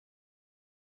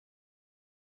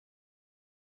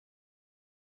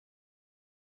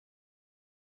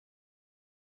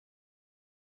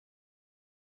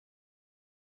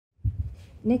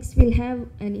Next, we'll have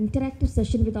an interactive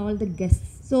session with all the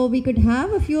guests. So we could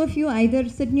have a few of you either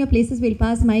sit in your places, we'll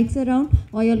pass mics around,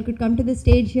 or you all could come to the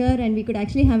stage here and we could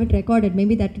actually have it recorded.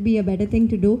 Maybe that would be a better thing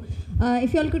to do.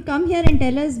 If you all could come here and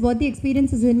tell us what the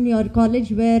experience is in your college,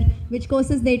 which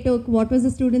courses they took, what was the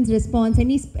students' response,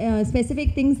 any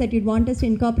specific things that you'd want us to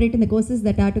incorporate in the courses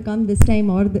that are to come this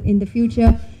time or in the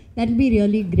future, that would be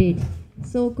really great.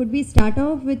 So could we start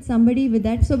off with somebody with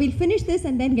that? So we'll finish this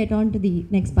and then get on to the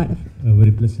next part of it. A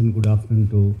very pleasant good afternoon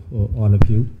to all of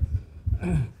you.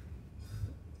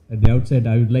 At the outset,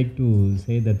 I would like to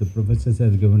say that the professors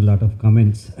have given a lot of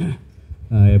comments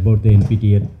about the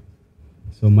NPTEL.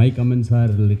 So my comments are a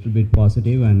little bit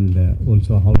positive and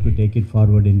also how to take it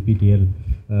forward NPTEL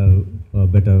a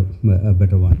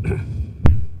better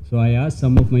one. So I asked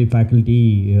some of my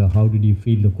faculty, how did you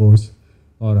feel the course?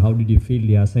 Or how did you feel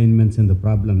the assignments and the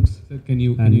problems? Sir, can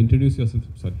you introduce yourself?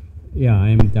 Sorry. Yeah, I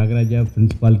am Tyagaraja,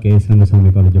 Principal K.S.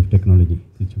 Rangaswamy College of Technology,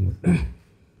 Tiruchendur.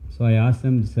 So I asked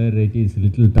them, sir, it is a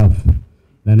little tough.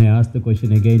 Then I asked the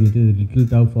question again, it is a little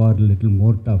tough or a little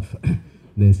more tough?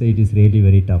 They say it is really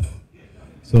very tough.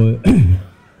 So,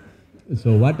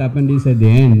 so what happened is at the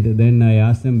end, then I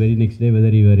asked them very next day whether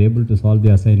you were able to solve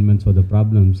the assignments or the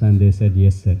problems, and they said,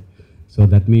 yes, sir. So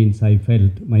that means I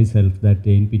felt myself that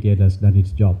the NPTEL has done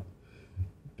its job,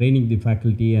 training the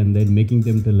faculty and then making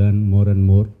them to learn more and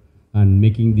more, and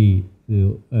making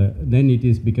then it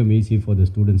is become easy for the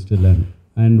students to learn.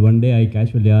 And one day I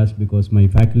casually asked, because my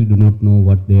faculty do not know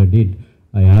what they did,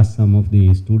 I asked some of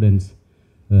the students,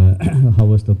 how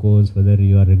was the course, whether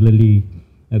you are regularly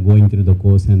going through the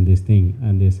course and this thing,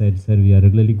 and they said, sir, we are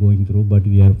regularly going through, but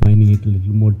we are finding it a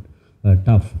little more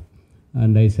tough.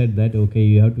 And I said that, okay,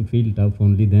 you have to feel tough,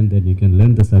 only then that you can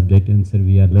learn the subject, and said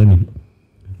we are learning.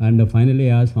 And finally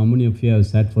I asked how many of you have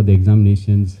sat for the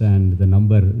examinations, and the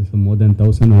number is more than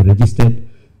 1,000 were registered,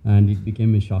 and it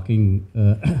became a shocking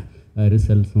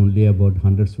results, only about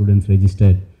 100 students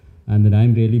registered. And then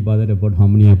I'm really bothered about how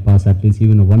many have passed. At least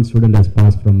even one student has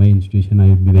passed from my institution, I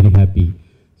would be very happy.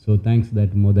 So thanks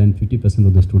that more than 50%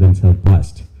 of the students have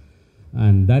passed.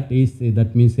 And that means the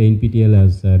NPTEL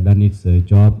has done its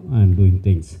job and doing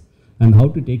things. And how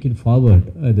to take it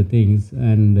forward, the things.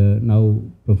 And now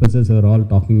professors are all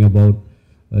talking about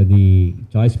the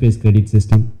choice-based credit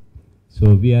system.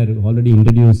 So we are already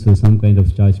introduced some kind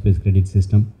of choice-based credit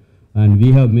system. And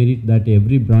we have made it that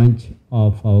every branch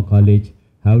of our college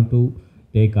have to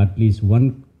take at least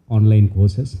one online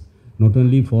courses. Not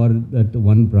only for that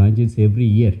one branch, it's every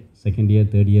year. Second year,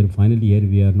 third year, final year,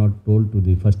 we are not told to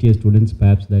the first year students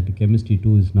perhaps that chemistry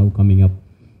 2 is now coming up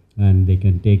and they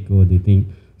can take the thing.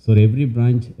 So every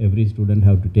branch, every student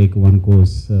have to take one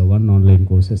course, one online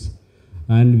courses.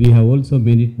 And we have also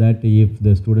made it that if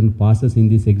the student passes in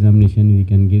this examination, we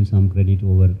can give some credit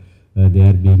over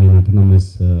their being in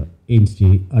autonomous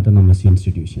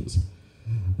institutions.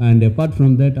 And apart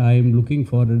from that, I am looking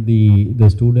for the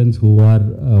students who are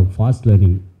fast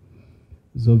learning.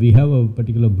 So we have a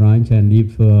particular branch, and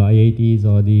if IITs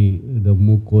or the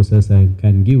MOOC courses I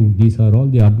can give, these are all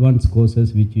the advanced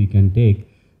courses which we can take.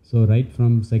 So right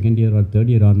from second year or third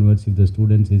year onwards, if the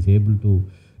students is able to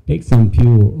take some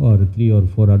few or 3 or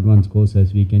 4 advanced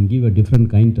courses, we can give a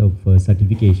different kind of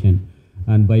certification,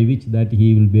 and by which that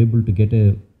he will be able to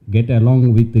get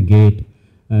along with the GATE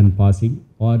and passing,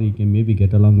 or he can maybe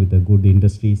get along with the good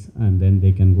industries, and then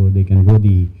they can go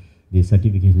the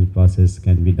certification process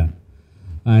can be done.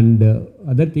 And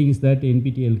other things that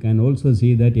NPTEL can also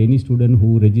see that any student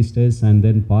who registers and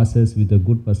then passes with a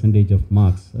good percentage of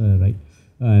marks, right?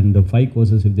 And the 5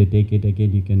 courses, if they take it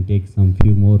again, you can take some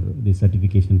few more the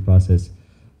certification process,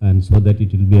 and so that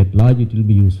it will be at large, it will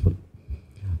be useful.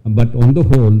 But on the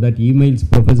whole, that emails,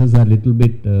 professors are little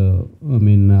bit,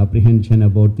 apprehension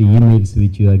about the emails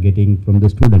which you are getting from the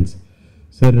students.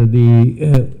 Sir,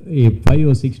 if 5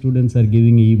 or 6 students are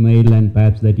giving email and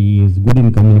perhaps that he is good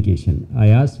in communication. I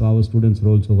asked our students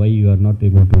also why you are not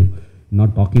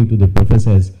talking to the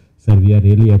professors. Sir, we are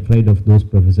really afraid of those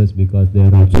professors because they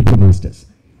are also masters.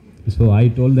 So I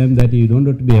told them that you don't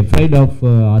have to be afraid of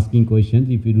asking questions.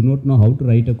 If you do not know how to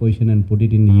write a question and put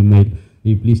it in the email,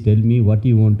 you please tell me what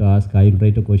you want to ask. I will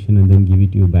write a question and then give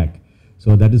it to you back.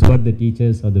 So that is what the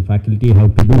teachers or the faculty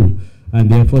have to do. And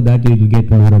therefore that you will get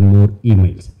more and more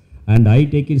emails. And I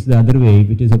take it the other way.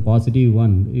 If it is a positive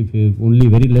one, if only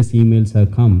very less emails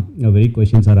have come, very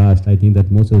questions are asked, I think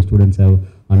that most of the students have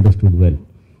understood well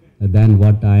than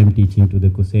what I am teaching to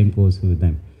the same course with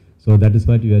them. So that is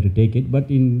what you have to take it. But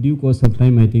in due course of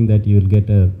time, I think that you will get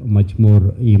much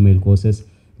more email courses,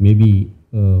 maybe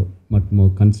much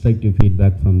more constructive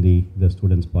feedback from the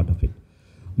students part of it.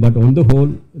 But on the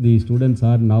whole, the students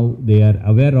are now, they are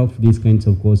aware of these kinds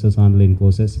of courses, online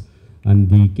courses, and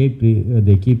they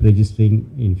keep registering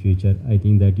in future. I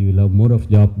think that you will have more of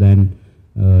job than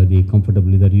the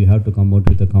comfortably, that you have to come out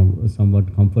with a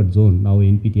somewhat comfort zone. Now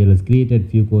NPTEL has created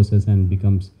few courses and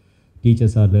becomes,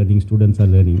 teachers are learning, students are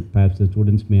learning. Perhaps the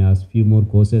students may ask few more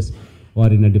courses or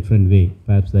in a different way.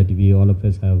 Perhaps that we all of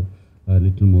us have a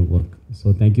little more work.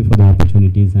 So thank you for the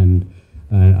opportunities, and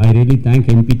I really thank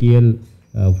NPTEL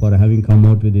for having come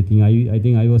out with the thing. I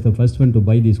think I was the first one to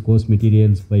buy these course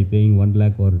materials by paying 1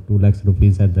 lakh or 2 lakhs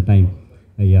rupees at the time.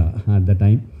 At the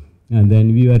time. And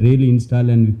then we were really installed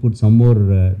and we put some more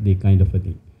the kind of a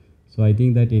thing. So I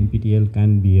think that NPTEL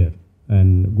can be a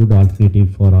good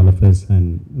alternative for all of us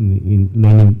and in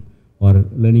learning or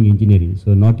learning engineering.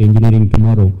 So not engineering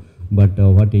tomorrow, but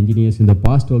what engineers in the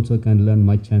past also can learn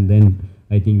much, and then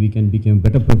I think we can become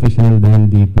better professional than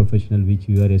the professional which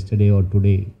we are yesterday or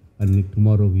today, and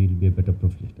tomorrow we will be a better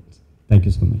professionals. Thank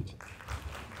you so much.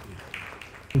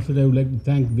 Also, I would like to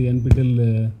thank the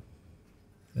NPTEL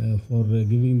for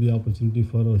giving the opportunity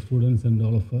for our students and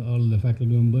all the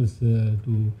faculty members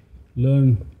to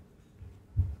learn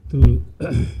through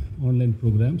online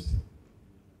programs.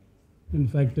 In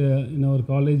fact, in our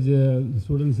college,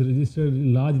 students registered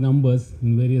in large numbers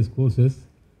in various courses.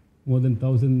 More than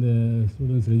 1,000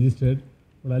 students registered,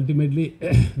 but ultimately,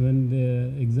 when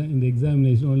in the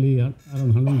examination, only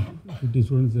around 150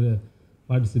 students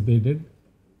participated,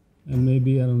 and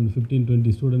maybe around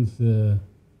 15-20 students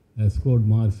scored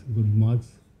good marks.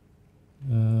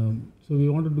 So we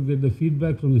wanted to get the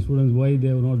feedback from the students why they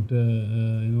have not,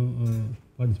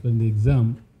 participated in the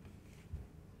exam.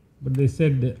 But they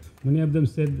said, many of them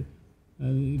said,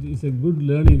 it is a good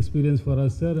learning experience for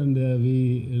us, sir, and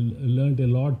we learned a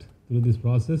lot through this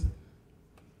process.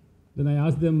 Then I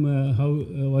asked them how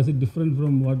was it different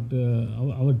from what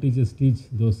our teachers teach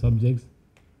those subjects.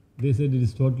 They said it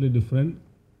is totally different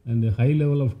and a high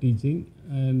level of teaching,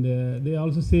 and they are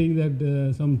also saying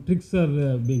that some tricks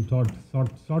are being taught,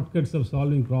 shortcuts of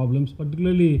solving problems,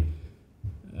 particularly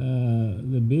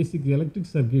the basic electric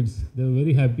circuits. They were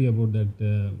very happy about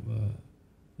that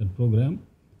program,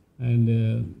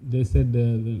 and they said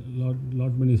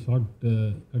lot many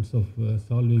shortcuts of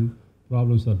solving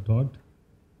problems are taught,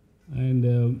 and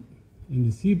in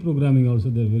the C programming also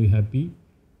they are very happy.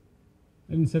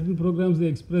 And in certain programs they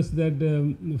expressed that,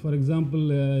 for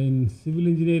example, in civil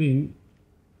engineering,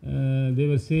 they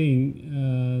were saying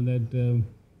that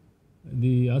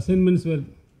the assignments were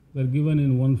given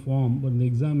in one form, but the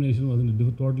examination was in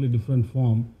a totally different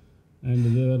form,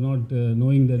 and they were not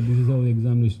knowing that this is how the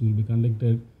examination will be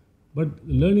conducted. But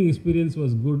the learning experience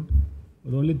was good,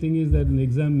 but the only thing is that in the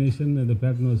examination the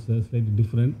pattern was slightly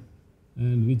different,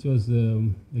 and which was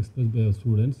expressed by our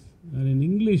students. And in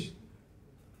English,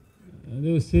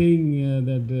 they were saying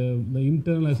that the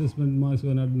internal assessment marks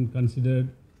were not been considered,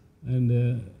 and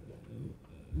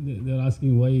they were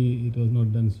asking why it was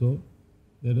not done so.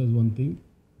 That was one thing.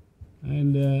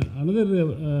 And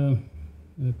another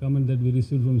comment that we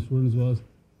received from students was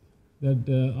that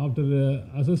after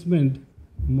assessment,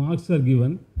 marks are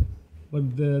given,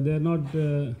 but they do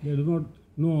not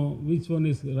know which one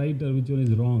is right or which one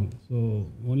is wrong. So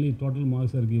only total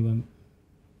marks are given.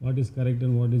 What is correct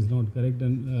and what is not correct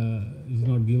and is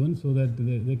not given, so that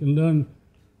they can learn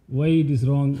why it is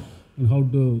wrong and how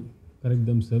to correct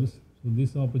themselves. So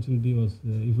this opportunity was,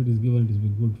 if it is given, it will be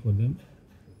good for them.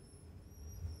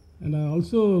 And I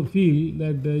also feel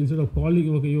that instead of calling,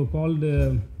 okay, you called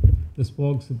the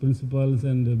spokes, principals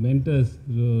and mentors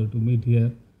to meet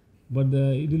here, but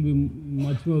it will be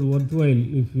much more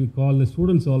worthwhile if we call the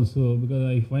students also, because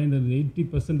I find that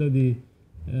 80% of the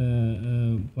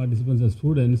participants are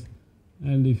students,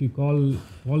 and if you call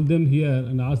them here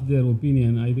and ask their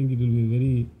opinion, I think it will be a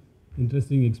very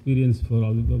interesting experience for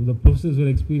all. The professors were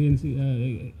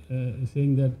experiencing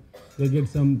saying that they get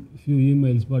some few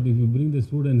emails, but if you bring the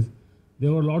students, they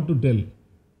have a lot to tell.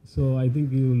 So I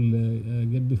think you will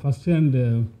get the first-hand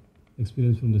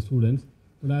experience from the students.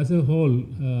 But as a whole,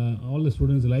 all the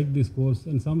students like this course,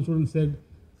 and some students said,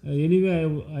 anyway,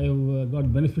 I have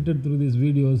got benefited through these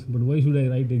videos, but why should I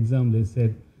write exam, they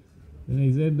said. And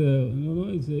I said, no,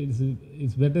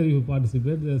 it's better if you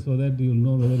participate so that you will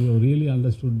know whether you have really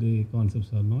understood the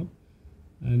concepts or not.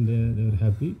 And they were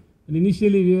happy. And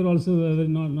initially we were also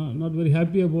not very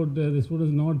happy about the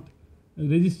students not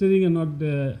registering and not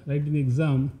writing the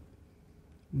exam,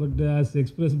 but as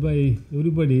expressed by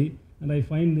everybody, and I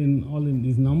find in all in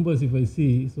these numbers, if I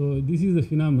see, so this is the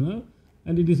phenomena,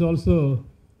 and it is also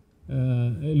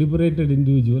liberated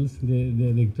individuals.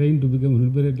 They train to become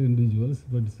liberated individuals,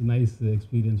 but it's a nice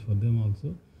experience for them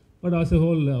also. But as a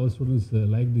whole, our students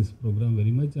like this program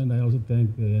very much, and I also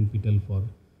thank NPTEL for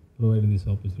providing this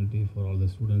opportunity for all the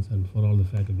students and for all the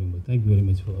faculty members. Thank you very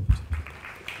much for the opportunity.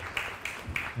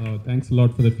 Thanks a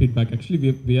lot for the feedback.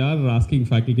 Actually, we are asking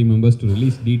faculty members to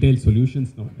release detailed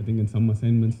solutions now, I think in some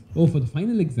assignments. Oh, for the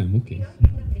final exam, okay.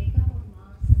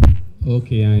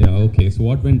 Okay, yeah, okay. So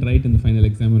what went right in the final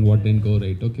exam and what didn't go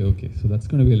right? Okay. So that's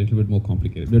going to be a little bit more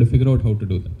complicated. We have to figure out how to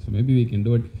do that. So maybe we can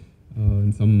do it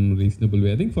in some reasonable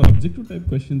way. I think for objective type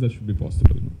questions that should be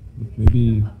possible. No? But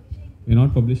maybe we're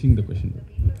not publishing the question.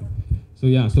 Okay. So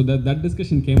yeah, so that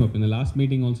discussion came up in the last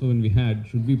meeting also when we had,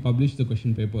 should we publish the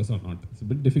question papers or not? It's a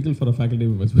bit difficult for a faculty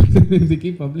member. If they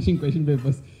keep publishing question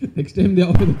papers, next time they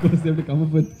offer the course, they have to come up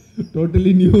with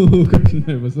totally new question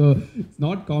papers. So it's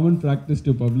not common practice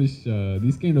to publish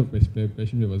these kind of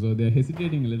question papers. So they're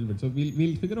hesitating a little bit. So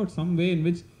we'll figure out some way in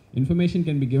which information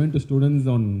can be given to students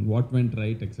on what went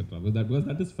right, etc. Because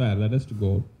that is fair, that has to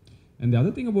go out. And the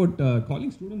other thing about calling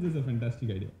students is a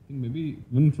fantastic idea. I think maybe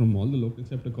even from all the local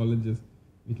chapter colleges,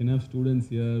 we can have students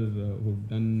here who've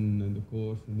done the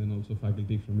course, and then also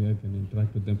faculty from here can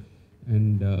interact with them.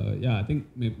 And yeah, I think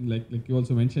like you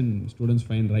also mentioned, students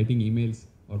find writing emails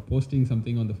or posting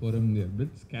something on the forum, they're a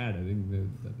bit scared. I think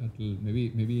that'll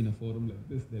maybe in a forum like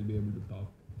this, they'll be able to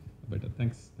talk better.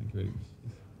 Thank you very much.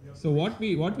 So what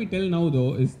we tell now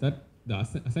though is that the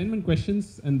assignment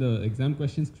questions and the exam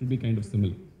questions should be kind of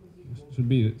similar. Should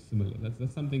be similar.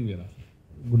 That's something we are asking.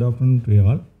 Good afternoon to you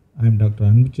all. I am Dr.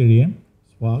 Anbucherian,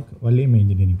 SWAC, Valliam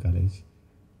Engineering College.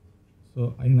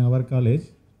 So in our college,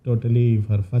 totally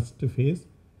for first phase,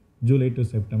 July to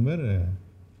September,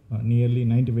 nearly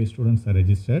 95 students are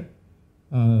registered.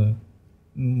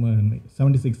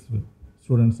 76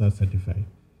 students are certified.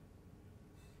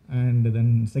 And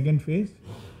then second phase,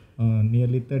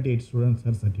 nearly 38 students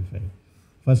are certified.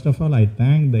 First of all, I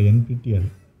thank the NPTEL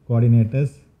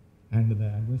coordinators and the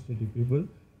administrative people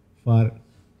for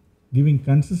giving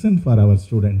concession for our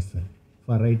students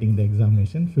for writing the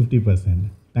examination 50%.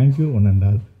 Thank you one and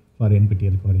all for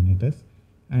NPTEL coordinators.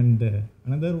 And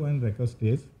another one request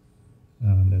is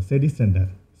the study center.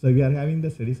 So we are having the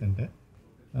study center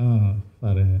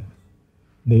for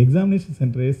the examination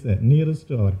center is nearest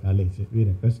to our college. We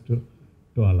request to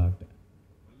allot.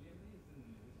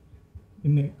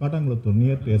 In Katangulattur,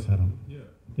 near to SRM.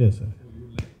 Yes, sir.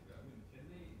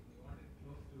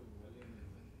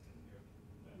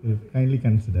 Kindly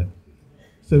consider.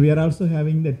 So we are also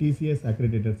having the TCS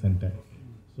accredited center.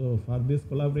 So for this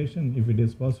collaboration, if it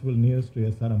is possible nearest to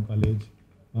SRM college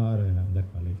or that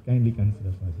college, kindly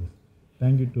consider for this.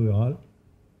 Thank you to all.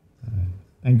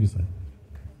 Thank you, sir.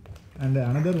 And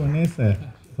another one is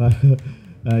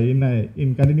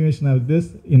in continuation of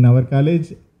this, in our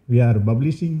college, we are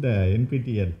publishing the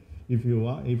NPTEL. If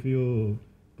you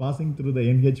passing through the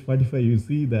NH45, you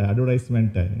see the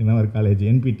advertisement in our college,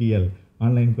 NPTEL.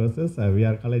 Online courses,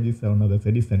 our college is one of the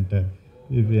study center.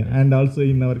 And also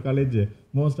in our college,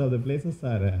 most of the places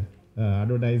are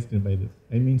advertised by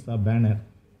means of banner,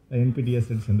 the NPTEL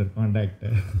Study Center contact.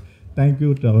 Thank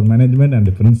you to our management and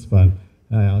the principal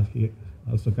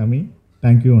also coming.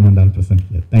 Thank you and all present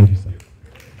here. Thank you, sir.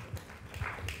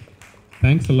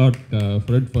 Thanks a lot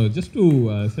for it. Just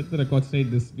to set the record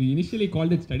straight, we initially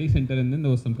called it study center, and then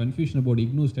there was some confusion about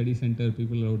IGNOU study center,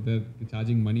 people out there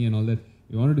charging money and all that.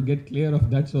 We wanted to get clear of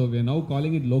that, so we are now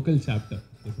calling it local chapter.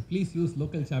 So please use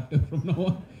local chapter from now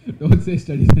on. Don't say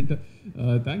study center.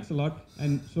 Thanks a lot.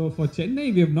 And so for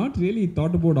Chennai, we have not really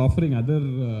thought about offering other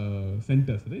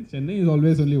centers, right? Chennai is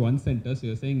always only one center. So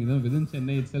you're saying, within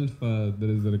Chennai itself, there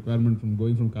is a requirement from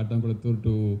going from Katankulattur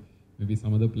to maybe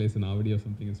some other place in Avadi or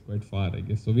something is quite far, I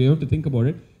guess. So we have to think about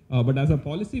it. But as a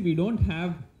policy, we don't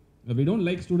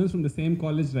like students from the same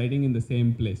college riding in the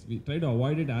same place. We try to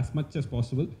avoid it as much as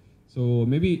possible. So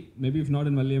maybe if not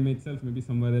in Valliam itself, maybe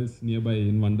somewhere else nearby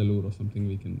in Vandalur or something,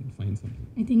 we can find something.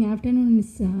 I think afternoon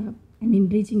is,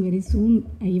 reaching very soon.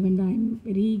 Even though I'm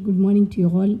very good morning to you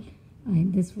all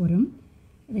in this forum.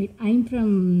 Right, I'm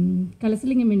from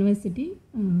Kalasalingam University,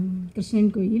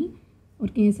 Krishnan Koil,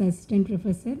 working as assistant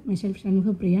professor, myself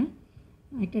Shanmuga Priya,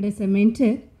 acted as a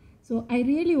mentor. So I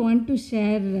really want to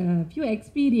share a few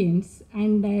experience,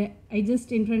 and I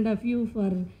just in front of you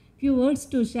for few words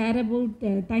to share about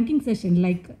the thanking session,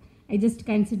 like I just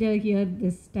consider here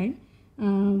this time.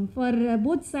 For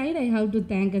both sides, I have to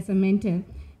thank as a mentor,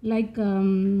 like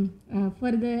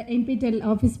for the NPTEL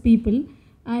office people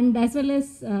and as well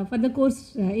as for the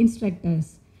course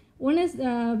instructors. One is,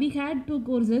 we had 2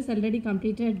 courses already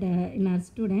completed in our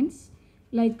students.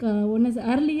 Like one is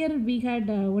earlier we had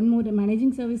one more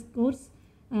managing service course.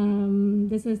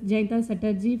 This is Jayanta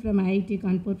Chatterjee from IIT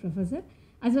Kanpur professor.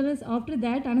 as well as after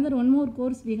that another one more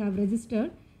course we have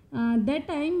registered. That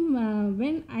time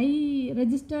when I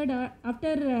registered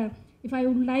after if I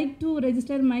would like to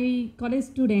register my college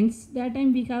students, that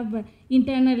time we have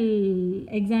internal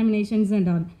examinations and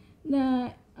all.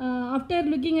 After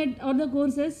looking at all the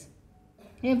courses,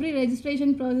 every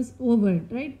registration process over,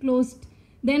 right, closed.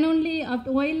 Then only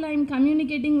after, while I'm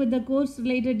communicating with the course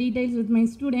related details with my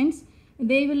students,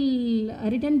 they will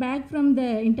return back from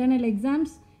the internal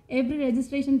exams, every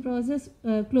registration process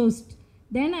closed.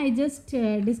 Then I just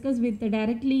discuss with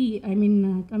directly,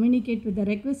 communicate with the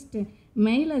request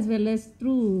mail as well as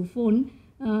through phone,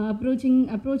 approach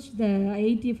the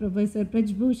IIT professor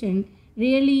Praj Bhushan.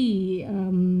 Really,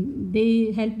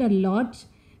 they helped a lot.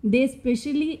 They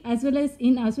specially, as well as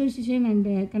in association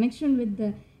and connection with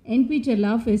the NPTEL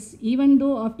office, even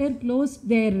though after closed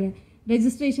their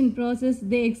registration process,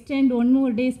 they extend one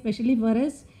more day specially for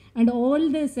us, and all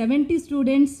the 70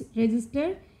 students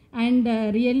registered, and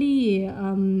really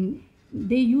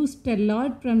they used a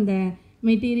lot from the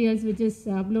materials which is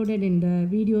uploaded in the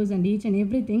videos and each and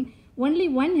everything. Only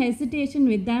one hesitation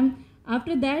with them.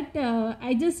 After that,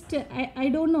 I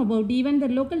don't know about even the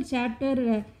local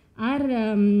chapter. Our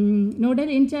nodal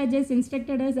in charges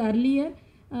instructed us earlier,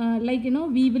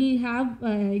 we will have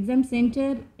exam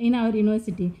center in our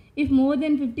university. If more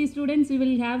than 50 students, we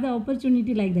will have the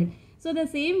opportunity like that. So the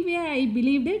same way I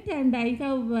believed it, and I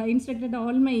have instructed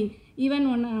all my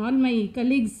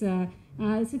colleagues,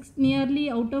 nearly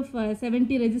out of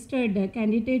 70 registered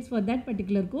candidates for that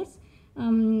particular course.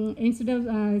 Instead of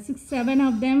 6-7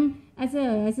 of them as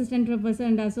a assistant professor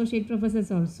and associate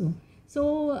professors also.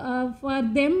 So for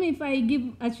them, if I give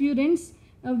assurance,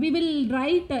 we will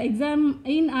write the exam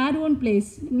in our own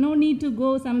place. No need to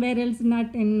go somewhere else,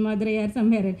 not in Madurai or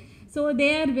somewhere else. So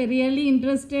they are really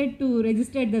interested to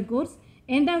register the course.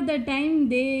 End of the time,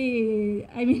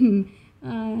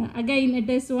 again, it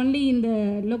is only in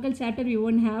the local chapter we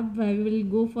won't have, we will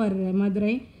go for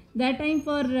Madurai. That time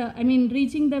for,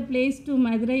 reaching the place to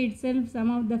Madurai itself, some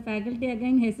of the faculty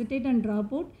again hesitate and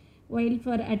drop out while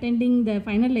for attending the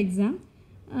final exam.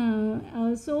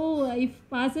 So if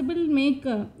possible, make,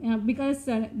 because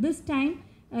this time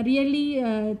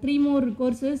really 3 more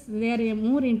courses, they are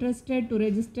more interested to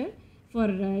register for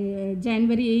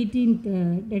January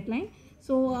 18th deadline.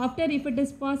 So after, if it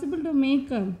is possible to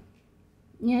make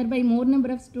nearby more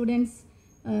number of students,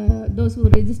 those who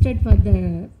registered for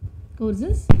the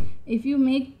courses, if you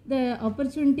make the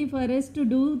opportunity for us to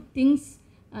do things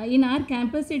in our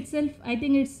campus itself, I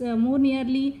think it's more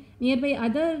nearby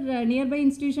other nearby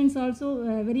institutions also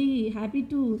very happy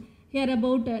to hear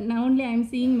about. Now only I am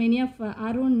seeing many of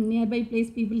our own nearby place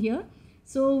people here,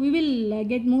 so we will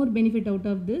get more benefit out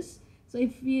of this. So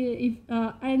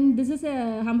and this is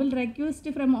a humble request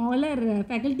from all our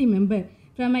faculty member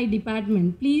from my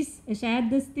department, please share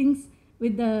these things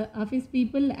with the office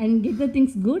people and get the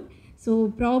things good.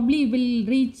 So probably will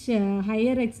reach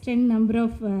higher extent number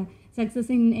of success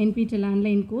in NPTEL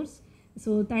online course.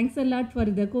 So thanks a lot for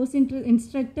the course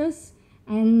instructors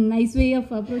and nice way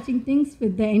of approaching things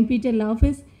with the NPTEL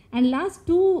office. And last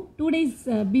two days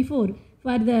before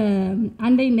for the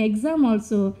online exam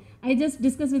also, I just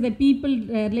discussed with the people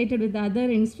related with the other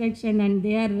instruction, and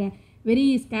they are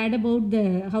very scared about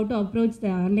how to approach the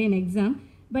online exam.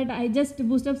 But I just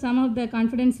boost up some of the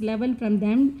confidence level from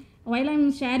them. While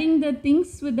I'm sharing the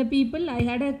things with the people, I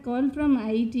had a call from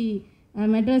IIT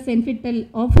Madras NPTEL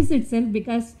office itself,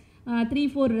 because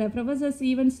 3-4 professors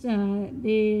even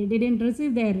they didn't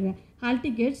receive their hall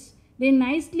tickets. They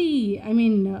nicely,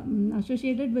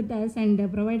 associated with us and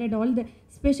provided all the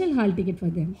special hall ticket for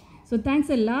them. So thanks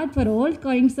a lot for all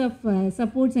kinds of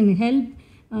supports and help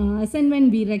as and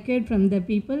when we required from the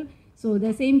people. So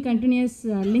the same continuous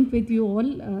link with you all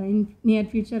in near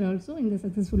future also in the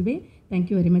successful way. Thank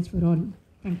you very much for all.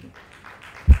 Thank you.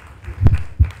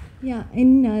 Yeah,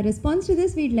 in response to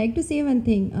this, we'd like to say one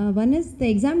thing. One is the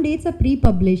exam dates are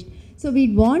pre-published. So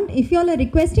we'd want, if you all are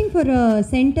requesting for a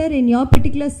center in your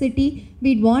particular city,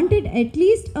 we'd want it at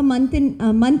least a month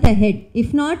ahead.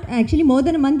 If not, actually more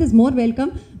than a month is more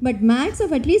welcome, but max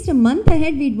of at least a month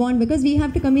ahead we'd want, because we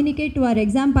have to communicate to our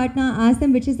exam partner, ask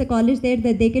them which is the college there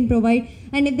that they can provide.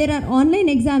 And if there are online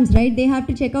exams, right, they have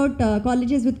to check out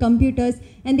colleges with computers,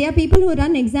 and there are people who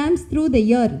run exams through the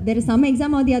year. There is some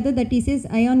exam or the other that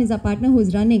TCS ION is a partner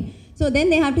who's running. So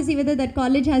then they have to see whether that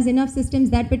college has enough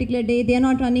systems that particular day. They are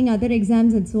not running other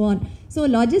exams and so on. So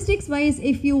logistics wise,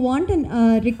 if you want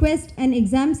an request an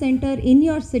exam center in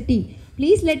your city,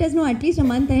 please let us know at least a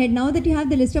month ahead. Now that you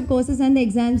have the list of courses and the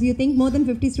exams, you think more than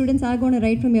 50 students are going to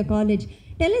write from your college.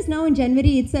 tell us now in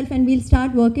January itself and we'll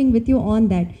start working with you on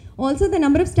that. Also, the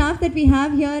number of staff that we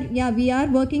have here, yeah, we are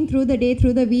working through the day,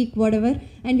 through the week, whatever,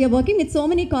 and we are working with so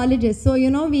many colleges. So,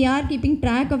 we are keeping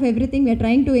track of everything. We are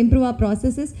trying to improve our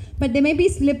processes, but there may be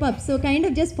slip-ups. So, kind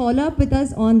of just follow up with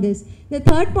us on this. The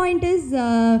third point is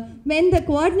when the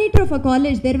coordinator of a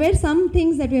college, there were some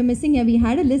things that we are missing here. We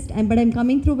had a list, but I'm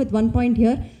coming through with one point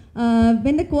here.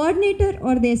 When the coordinator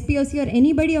or the SPOC or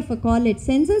anybody of a college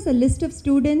sends us a list of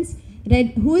students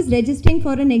who is registering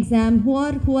for an exam, who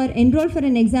are enrolled for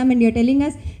an exam, and you're telling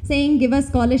us, saying give us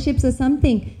scholarships or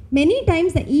something, many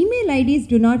times the email IDs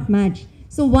do not match.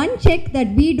 So one check that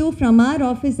we do from our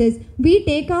office is we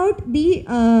take out the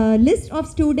list of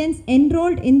students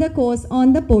enrolled in the course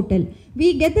on the portal.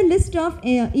 We get the list of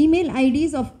email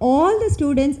IDs of all the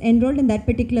students enrolled in that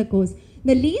particular course.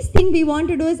 The least thing we want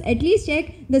to do is at least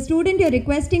check the student you're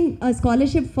requesting a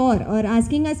scholarship for or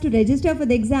asking us to register for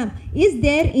the exam is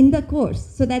there in the course.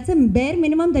 So that's a bare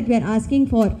minimum that we are asking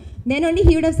for. Then only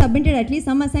he would have submitted at least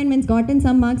some assignments, gotten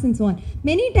some marks and so on.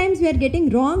 Many times we are getting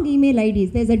wrong email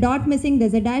IDs. There's a dot missing,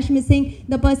 there's a dash missing.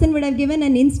 The person would have given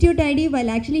an institute ID while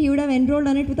actually he would have enrolled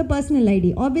on it with a personal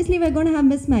ID. Obviously we're going to have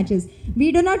mismatches.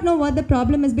 We do not know what the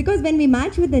problem is because when we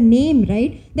match with the name,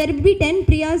 right, there will be 10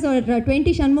 Priyas or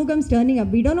 20 Shanmugams turning up.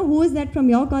 We don't know who is that from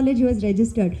your college who has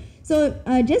registered. So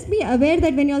just be aware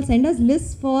that when you all send us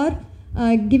lists for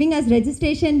giving us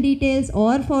registration details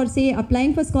or for say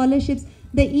applying for scholarships,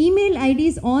 the email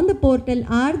IDs on the portal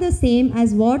are the same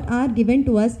as what are given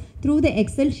to us through the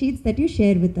Excel sheets that you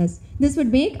share with us. This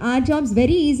would make our jobs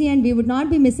very easy and we would not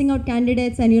be missing out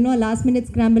candidates and a last minute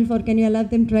scramble for can you allow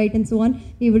them to write and so on.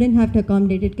 We wouldn't have to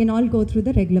accommodate. It can all go through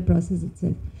the regular process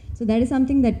itself. So that is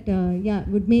something that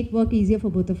would make work easier for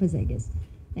both of us, I guess.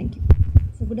 Thank you.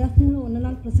 So good afternoon, one and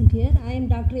all present here. I am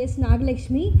Dr. S.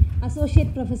 Nagalakshmi,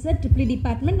 Associate Professor, EEE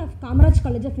Department of Kamaraj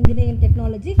College of Engineering and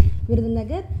Technology,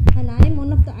 Virudhunagar, and I am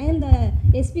the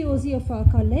SPOC of our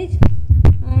college,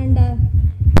 and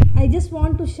I just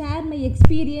want to share my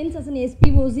experience as an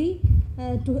SPOC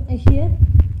here.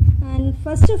 And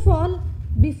first of all,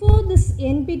 before this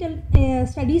NPTEL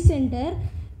Study Center,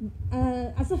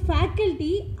 as a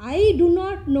faculty, I do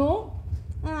not know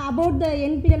about the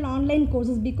NPTEL online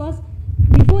courses because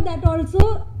before that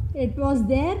also it was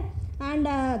there, and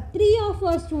only three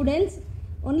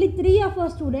of our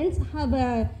students have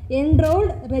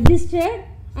enrolled, registered,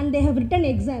 and they have written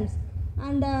exams.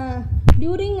 And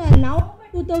during November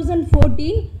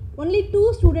 2014, only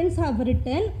 2 students have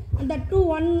written, and that two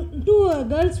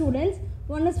girl students,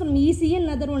 one is from EC and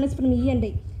another one is from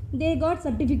E&I. They got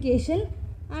certification,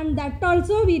 and that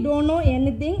also we don't know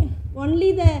anything.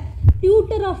 Only the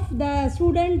tutor of the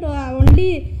student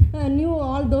only knew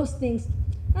all those things,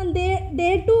 and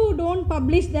they too don't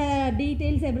publish the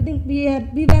details, everything. We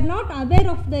were not aware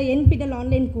of the NPTEL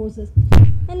online courses.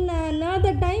 And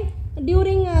another time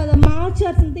during the March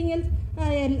or something else,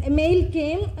 a mail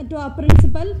came to our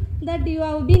principal that you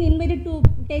have been invited to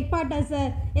take part as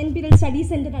a NPTEL study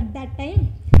center at that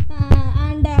time.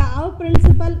 And our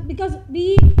principal, because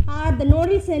we are the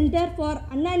nodal center for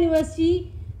Anna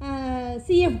University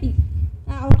CFD,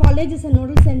 our college is a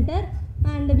nodal center,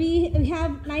 and we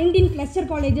have 19 cluster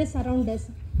colleges around us.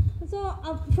 So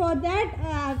for that,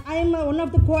 I am one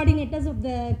of the coordinators of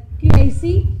the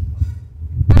QIC,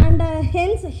 and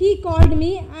hence he called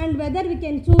me and whether we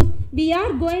can choose. We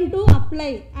are going to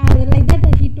apply, like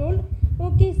that he told.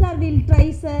 Okay sir, we'll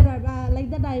try sir, like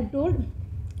that I told.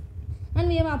 And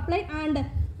we have applied, and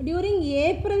during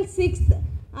April 6th,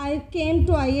 I came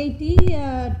to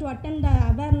IIT to attend the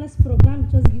awareness program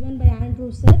which was given by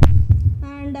Andrew sir,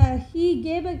 and he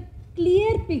gave a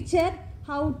clear picture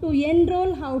how to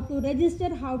enroll, how to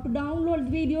register, how to download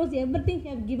videos, everything he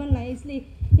have given nicely,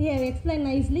 he have explained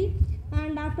nicely.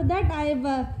 And after that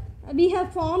we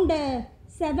have formed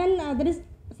seven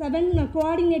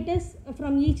coordinators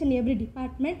from each and every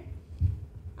department,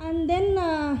 and then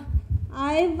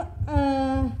I've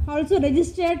also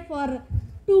registered for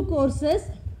 2 courses,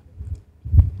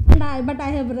 and but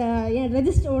I have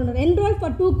registered, enrolled for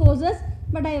 2 courses,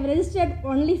 but I have registered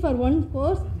only for 1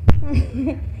 course.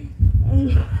 So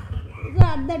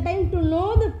at that time, to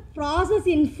know the process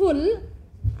in full,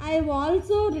 I have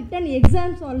also written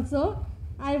exams also.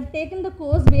 I have taken the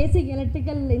course Basic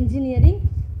Electrical Engineering,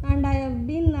 and I have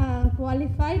been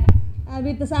qualified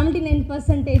with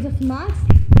 79% of marks.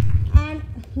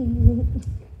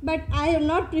 But I have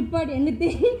not prepared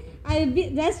anything. I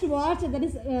just watched, that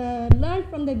is learned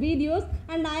from the videos,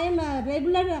 and I am a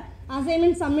regular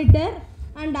assignment submitter,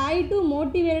 and I too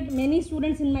motivated many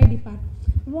students in my department.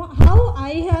 How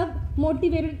I have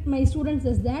motivated my students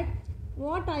is that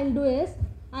what I will do is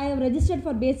I have registered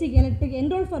for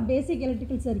enrolled for basic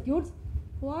electrical circuits.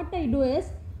 What I do is,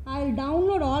 I will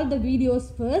download all the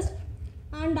videos first,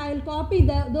 and I will copy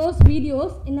those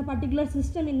videos in a particular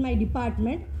system in my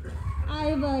department. I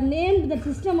have named the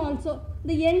system also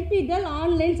the NPTEL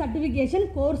Online Certification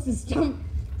Course System.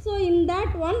 So in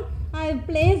that one, I have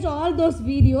placed all those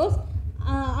videos.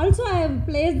 Also I have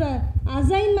placed the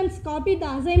assignments, copied the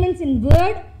assignments in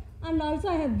Word, and also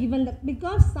I have given them,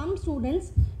 because some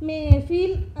students may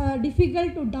feel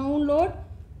difficult to download,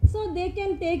 so they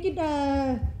can take it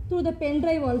through the pen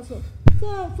drive also.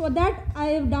 So for that, I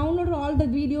have downloaded all the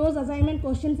videos, assignment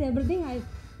questions, everything I have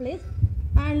placed.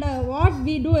 And what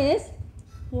we do is,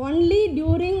 only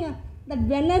during that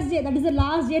Wednesday, that is the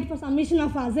last date for submission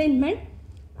of assignment,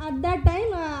 at that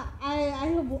time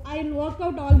I will work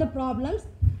out all the problems,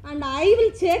 and I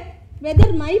will check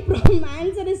whether my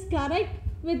answer is correct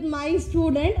with my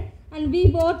student, and we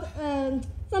both,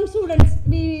 some students,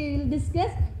 we will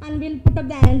discuss and we will put up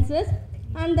the answers,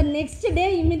 and the next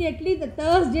day, immediately the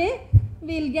Thursday,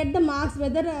 we will get the marks,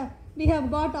 whether we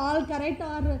have got all correct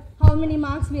or how many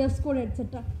marks we have scored,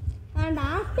 etc. And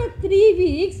after 3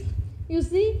 weeks, you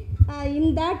see,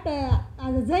 in that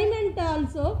assignment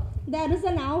also, there is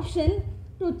an option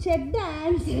to check the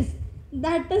answers.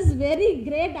 That is very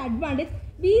great advantage.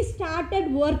 We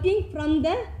started working from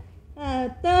the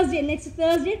next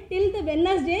Thursday till the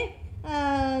Wednesday,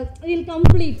 we will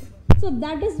complete. So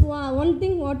that is one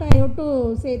thing what I have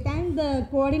to say. Thank the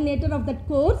coordinator of that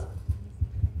course,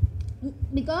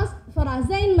 because for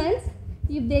assignments,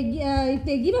 if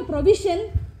they give a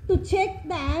provision to check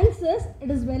the answers,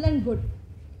 it is well and good.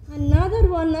 Another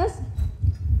one is,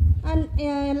 and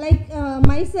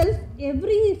myself,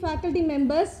 every faculty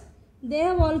members, they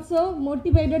have also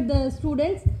motivated the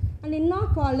students, and in our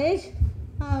college,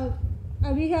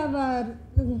 we have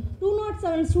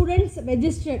 207 students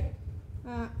registered.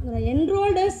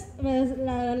 Enrolled is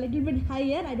a little bit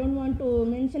higher, I don't want to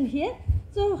mention here.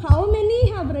 So how many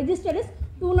have registered is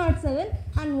 207,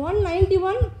 and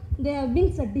 191 they have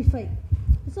been certified.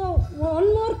 So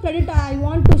one more credit I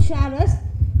want to share is,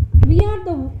 we are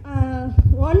the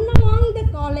one among the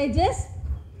colleges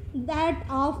that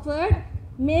offered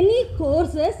many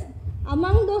courses.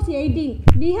 Among those 18,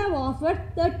 we have offered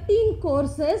 13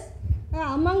 courses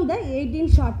among the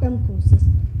 18 short-term courses.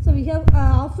 So we have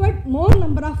offered more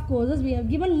number of courses, we have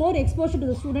given more exposure to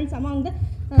the students among the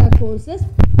courses.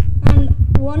 And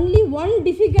only one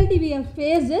difficulty we have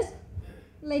faced is,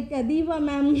 like Diva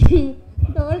ma'am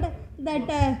told,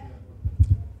 that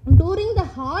during the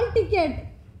hall ticket,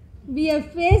 we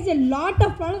have faced a lot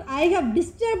of problems. I have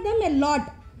disturbed them a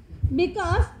lot,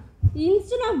 because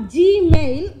instead of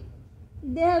Gmail,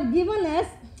 they have given us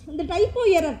the typo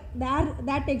error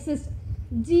that exists,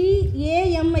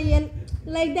 GAMIL,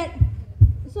 like that.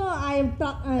 So I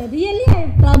have really I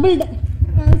have troubled.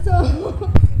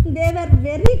 So they were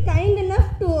very kind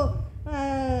enough to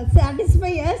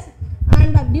satisfy us.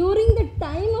 And during the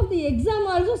time of the exam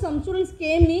also, some students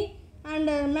came me, and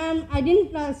ma'am, I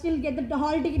didn't still get the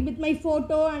hall ticket with my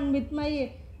photo and with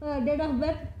my date of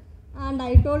birth. And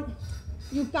I told,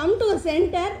 you come to the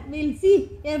center, we'll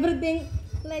see everything,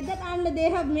 like that. And they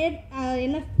have made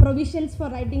enough provisions for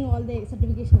writing all the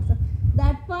certifications. So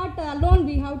that part alone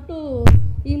we have to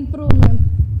improve, ma'am.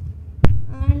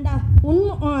 And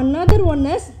another one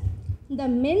is the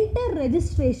mentor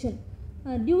registration.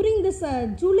 During this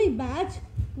July batch,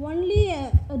 only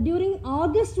during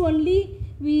August only,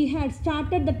 we had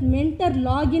started that mentor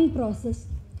login process.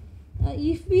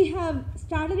 If we have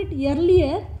started it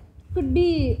earlier, could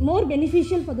be more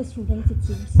beneficial for the students, it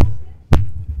seems.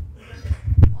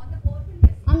 On the portal,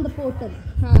 yes. On the portal.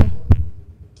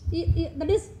 That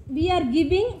is, we are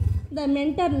giving the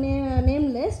mentor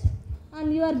name list,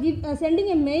 and you are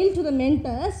sending a mail to the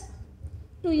mentors.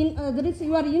 That is,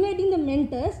 you are inviting the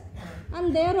mentors,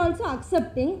 and they are also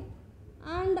accepting.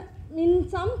 And in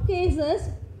some cases,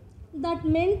 that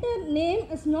mentor name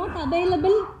is not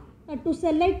available to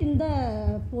select in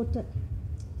the portal.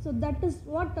 So that is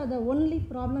what the only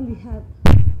problem we have.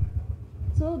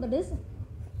 So that is,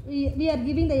 we are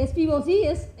giving the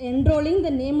SPOC is enrolling the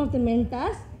name of the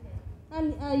mentors,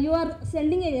 and you are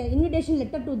sending an invitation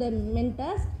letter to the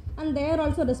mentors, and they are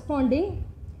also responding,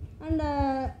 and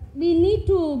we need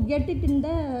to get it in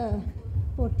the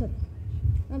portal.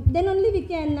 Then only we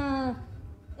can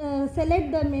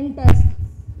select the mentors.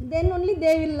 Then only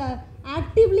they will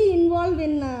actively involve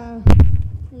in.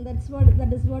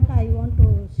 That is what I want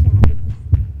to share with you.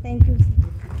 Thank you.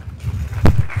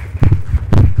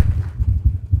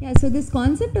 Yeah, so this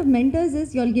concept of mentors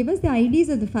is, you'll give us the IDs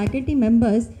of the faculty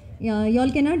members. you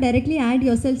all cannot directly add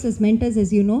yourselves as mentors,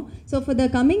 as you know. So for the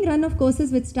coming run of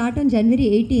courses which start on January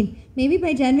 18th, maybe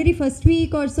by January first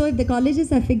week or so, if the colleges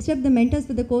have fixed up the mentors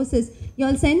for the courses, you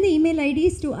all send the email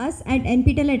IDs to us at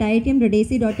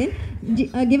nptel@iitm.ac.in.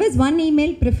 Give us one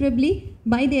email, preferably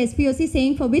by the SPOC,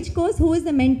 saying for which course, who is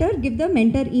the mentor, give the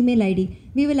mentor email ID.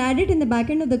 We will add it in the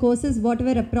back end of the courses,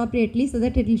 whatever appropriately, so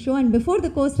that it will show, and before the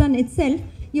course run itself,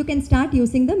 you can start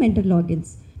using the mentor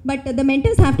logins. But the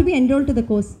mentors have to be enrolled to the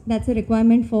course. That's a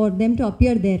requirement for them to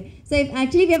appear there. So if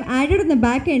actually we have added on the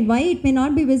back end, why it may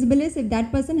not be visible is if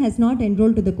that person has not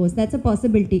enrolled to the course. That's a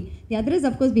possibility. The other is,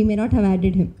 of course, we may not have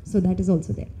added him. So that is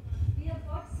also there. We have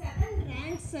got 7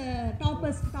 ranks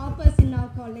toppers in our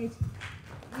college.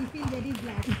 We feel very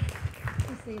glad to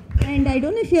say that. And I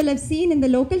don't know if you all have seen in the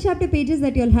local chapter pages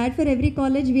that you all had for every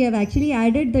college, we have actually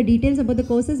added the details about the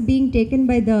courses being taken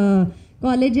by the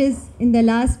colleges in the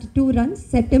last 2 runs,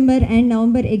 September and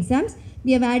November exams.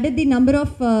 We have added the number of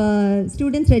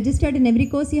students registered in every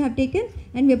course you have taken,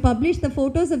 and we have published the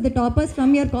photos of the toppers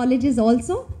from your colleges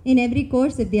also in every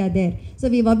course if they are there. So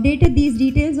we've updated these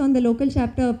details on the local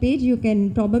chapter page. You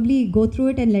can probably go through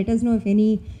it and let us know if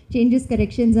any changes,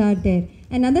 corrections are there.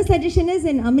 Another suggestion is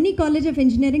in Amini College of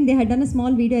Engineering, they had done a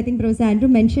small video, I think Professor Andrew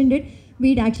mentioned it.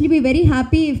 We'd actually be very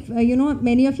happy if,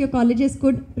 many of your colleges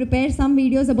could prepare some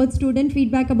videos about student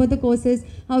feedback about the courses,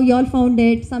 how you all found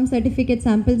it, some certificate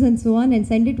samples and so on, and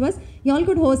send it to us. You all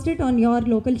could host it on your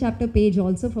local chapter page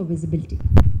also for visibility.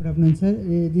 Good afternoon, sir.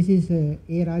 This is A.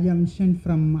 Raja Mission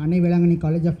from Annai Velangani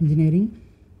College of Engineering,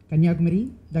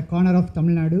 Kanyakumari, the corner of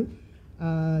Tamil Nadu.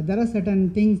 There are certain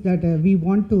things that we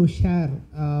want to share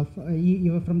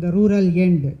from the rural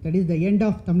end, that is the end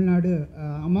of Tamil Nadu,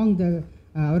 among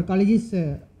our colleges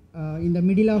in the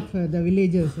middle of the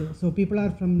villages. So people are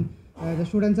from, the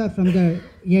students are from the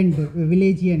end,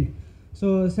 village end.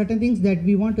 So certain things that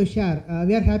we want to share.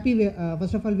 We are happy,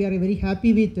 first of all, we are very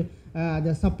happy with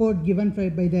the support given by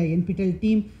the NPTEL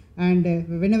team. And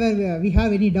whenever we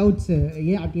have any doubts,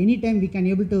 at any time we can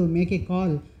able to make a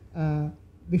call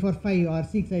before 5 or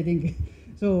 6, I think.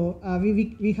 So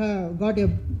we have got a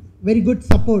very good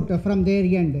support from their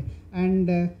end.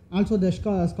 And also the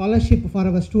scholarship for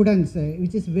our students,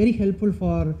 which is very helpful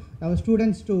for our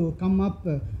students to come up,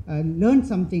 learn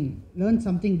something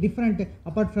different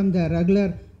apart from the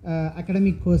regular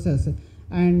academic courses.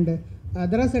 And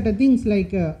there are certain things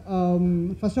like,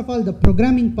 first of all, the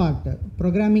programming part,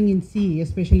 programming in C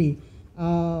especially.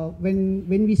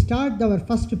 When we start our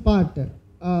first part,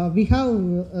 we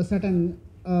have certain,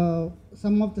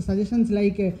 some of the suggestions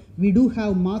like we do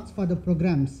have marks for the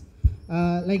programs.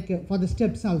 Like for the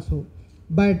steps also,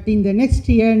 but in the next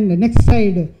year and the next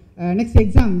side, next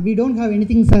exam, we don't have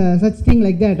anything such thing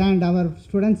like that, and our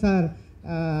students are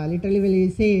literally will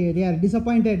say they are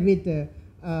disappointed with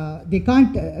they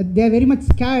can't, they are very much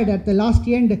scared at the last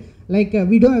end, like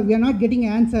we are not getting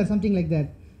an answer, something like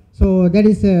that. So that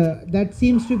is that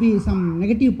seems to be some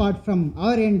negative part from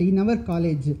our end in our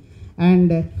college. And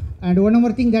one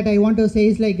more thing that I want to say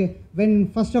is like,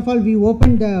 when first of all we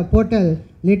opened the portal,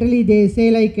 literally they say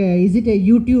like, is it a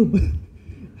YouTube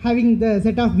having the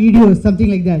set of videos, something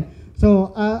like that.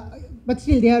 So but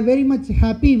still they are very much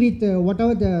happy with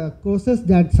whatever the courses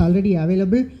that's already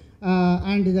available,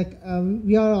 and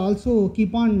we are also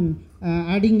keep on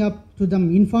adding up to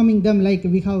them, informing them like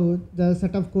we have the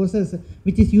set of courses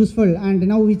which is useful, and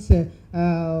now it's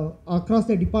across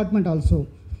the department also.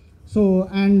 So,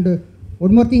 and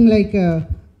one more thing, like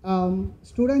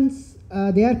students,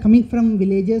 they are coming from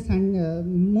villages,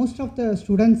 and most of the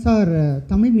students are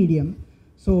Tamil medium.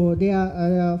 So they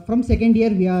are from second year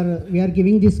we are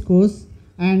giving this course,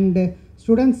 and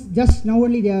students just now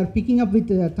only they are picking up with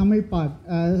the Tamil part.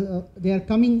 They are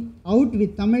coming out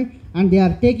with Tamil and they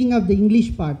are taking up the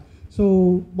English part.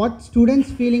 So what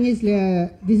students feeling is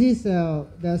this is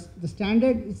the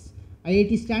standard is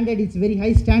IIT standard, it's very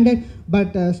high standard,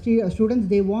 but students,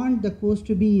 they want the course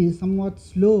to be somewhat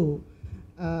slow,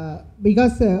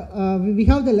 because we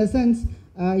have the lessons,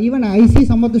 even I see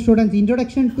some of the students,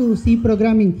 introduction to C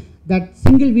programming, that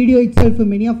single video itself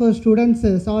many of our students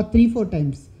saw 3-4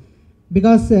 times,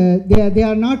 because they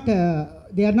are not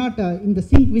in the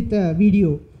sync with the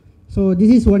video. So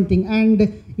this is one thing. And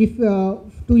if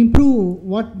to improve,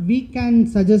 what we can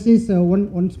suggest is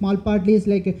one small part is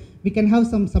like we can have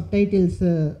some subtitles,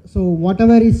 so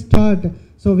whatever is taught,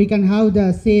 so we can have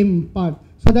the same part,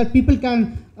 so that people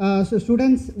can, so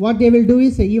students, what they will do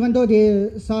is, even though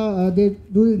they saw they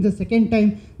do it the second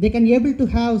time, they can able to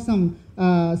have some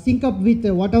sync up with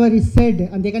whatever is said,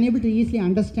 and they can able to easily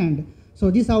understand.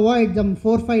 So this avoids them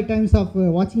 4-5 times of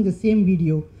watching the same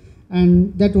video.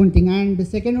 And that one thing. And the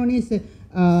second one is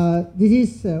This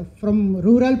is from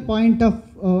rural point of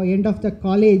end of the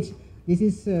college. This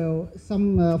is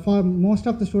for most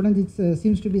of the students it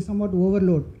seems to be somewhat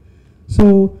overload.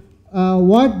 So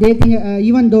what they think,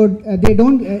 even though they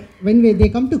don't, when they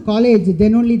come to college,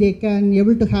 then only they can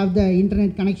able to have the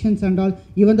internet connections and all.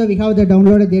 Even though we have the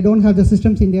downloaded, they don't have the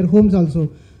systems in their homes also.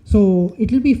 So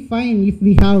it will be fine if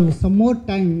we have some more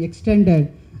time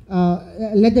extended.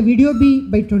 Let the video be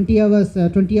by 20 hours,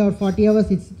 20 or 40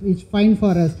 hours, it's fine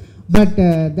for us. But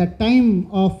the time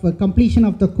of completion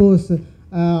of the course,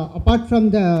 apart from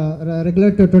the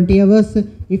regular 20 hours,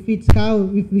 if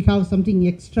we have something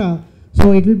extra,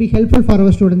 so it will be helpful for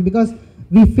our students, because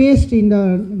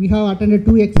we have attended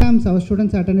 2 exams, our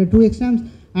students attended 2 exams,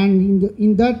 and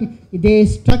in that they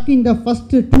stuck in the first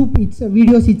 2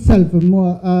 videos itself.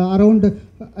 Around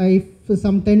if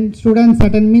some 10 students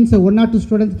attend, means 1 or 2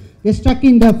 students, they stuck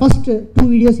in the first 2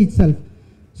 videos itself.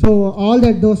 So all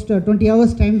those 20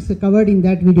 hours times covered in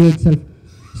that video itself.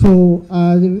 So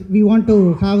we want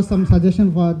to have some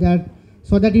suggestion for that,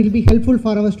 so that it will be helpful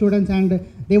for our students, and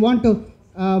they want to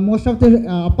most of the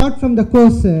apart from the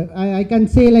course, I can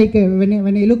say, like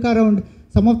when I look around,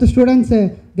 some of the students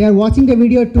they are watching the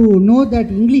video to know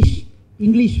that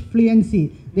English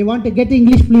fluency. They want to get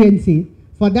English fluency.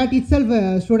 For that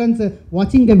itself, students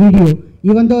watching the video,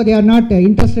 even though they are not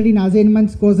interested in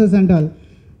assignments, courses and all.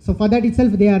 So for that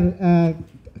itself, they are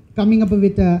coming up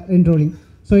with enrolling.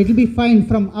 So it will be fine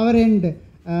from our end.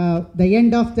 The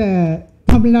end of the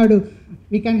Tamil Nadu,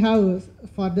 we can have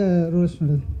for the rural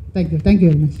students. Thank you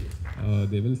very much.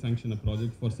 They will sanction a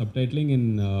project for subtitling in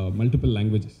multiple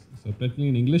languages. Subtitling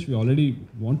in English, we already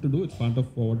want to do. It's part of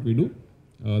what we do.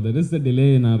 There is a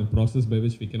delay in our process by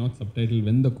which we cannot subtitle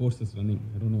when the course is running.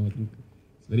 I don't know, I think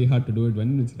it's very hard to do it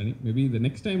when it's running. Maybe the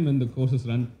next time when the course is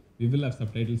run, we will have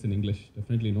subtitles in English.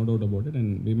 Definitely, no doubt about it.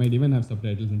 And we might even have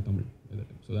subtitles in Tamil by that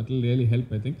time. So that will really help,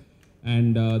 I think.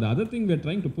 And the other thing we're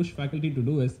trying to push faculty to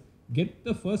do is get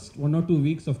the first 1 or 2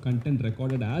 weeks of content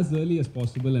recorded as early as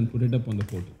possible and put it up on the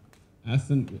portal.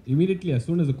 Immediately, as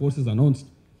soon as the course is announced,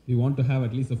 we want to have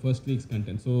at least the first week's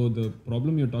content. So the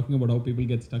problem you're talking about, how people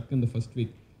get stuck in the first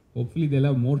week, hopefully they'll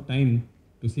have more time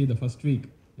to see the first week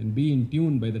and be in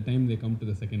tune by the time they come to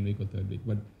the second week or third week.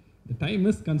 But the time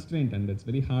is constrained and it's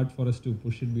very hard for us to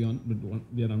push it beyond. But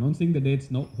we are announcing the dates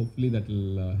now. Hopefully that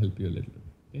will help you a little bit.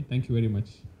 Okay, thank you very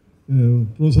much.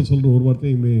 Professor சொல்கிற ஒரு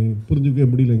வார்த்தையுமே புரிஞ்சுக்கவே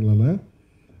முடியல எங்களால்.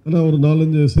 ஆனால் ஒரு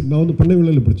 4-5 நான் வந்து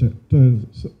பண்ணைவிலையில் படித்தேன்.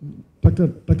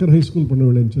 டக்கர் ஹை ஸ்கூல்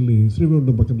பண்ணைவிலைன்னு சொல்லி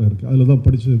ஸ்ரீவைகுண்டம் பக்கத்தில் இருக்குது. அதில் தான்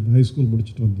படித்து ஹை ஸ்கூல்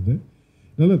முடிச்சுட்டு வந்தது.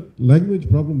 அதனால் லாங்குவேஜ்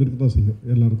ப்ராப்ளம் இருக்க தான் செய்யும்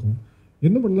எல்லாருக்கும்.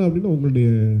 என்ன பண்ணலாம் அப்படின்னா, உங்களுடைய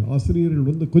ஆசிரியர்கள்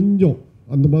வந்து கொஞ்சம்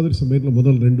அந்த மாதிரி சமயத்தில்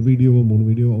முதல் 2 வீடியோவோ 3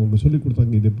 வீடியோ அவங்க சொல்லிக்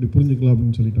கொடுத்தாங்க, இது எப்படி புரிஞ்சுக்கலாம்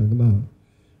அப்படின்னு சொல்லிட்டாங்கன்னா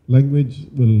லாங்குவேஜ்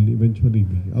வில் இவென்ச்சுவலி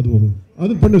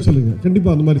அது பண்ண சொல்லுங்கள்.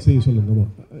 கண்டிப்பாக அந்த மாதிரி செய்ய சொல்லுங்கம்மா.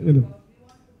 ஏன்னா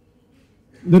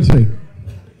தட்ஸ் ரைட்.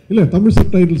 இல்லை, தமிழ்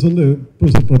சப்டைட்டில்ஸ் வந்து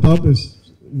professor Pratap is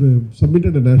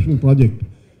submitted a national project.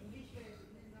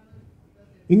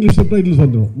 English subtitles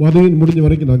வந்துடும். அதையும் முடிஞ்ச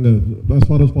வரைக்கும் நாங்கள் as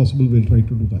far as possible we'll try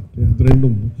to do that. அது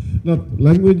ரெண்டும்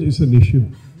லாங்குவேஜ் இஸ் அன் இஷ்யூ.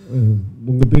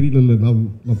 உங்கள் பேரில் இல்லை,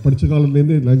 நான் படித்த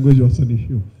காலத்துலேருந்தே language was an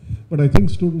issue. But I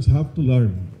think students have to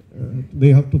learn.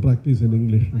 They have to practice in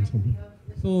English and something.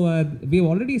 So we've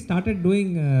already started doing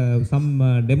some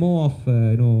demo of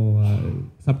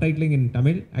subtitling in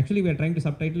Tamil. Actually, we are trying to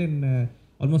subtitle in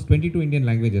almost 22 Indian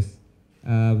languages.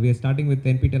 We are starting with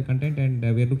NPTEL content, and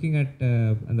we are looking at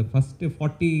the first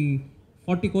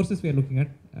 40 courses we are looking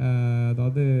at.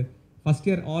 The first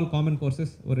year all common courses,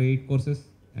 or 8 courses,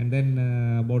 and then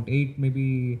about 8 maybe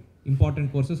important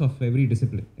courses of every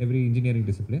discipline, every engineering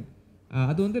discipline.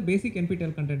 That's the basic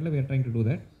NPTEL content. We are trying to do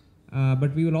that.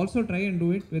 But we will also try and do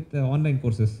it with online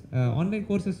courses. Online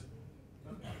courses,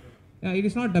 it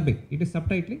is not dubbing, it is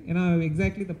subtitling.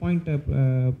 Exactly the point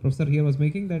Professor here was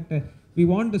making, that we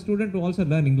want the student to also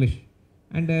learn English.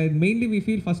 And mainly we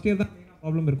feel first year the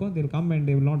problem irko, they will come and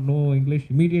they will not know English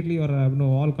immediately, or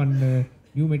all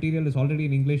new material is already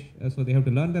in English. So they have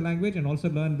to learn the language and also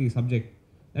learn the subject.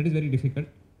 That is very difficult.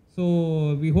 So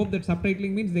we hope that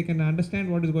subtitling means they can understand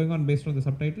what is going on based on the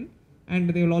subtitle. And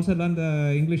they will also learn the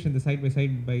English in the side by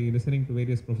side by listening to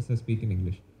various professors speak in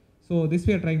English. So this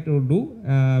we are trying to do.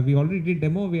 We already did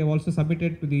demo. We have also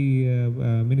submitted to the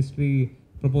ministry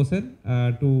proposal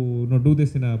to do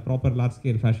this in a proper large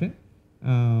scale fashion.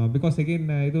 Because again,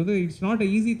 it's not an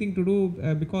easy thing to do,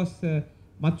 because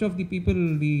much of the people,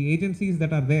 the agencies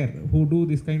that are there who do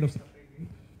this kind of subtitling,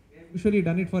 they have usually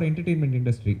done it for entertainment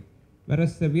industry,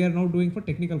 whereas we are now doing for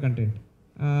technical content.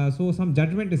 So some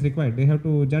judgment is required. They have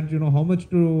to judge, how much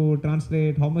to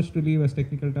translate, how much to leave as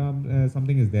technical term,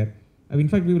 something is there. In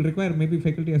fact, we will require maybe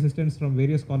faculty assistants from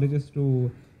various colleges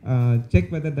to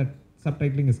check whether that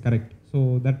subtitling is correct.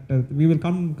 So that we will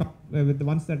come with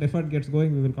once that effort gets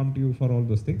going, we will come to you for all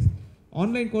those things.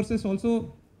 Online courses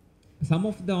also, some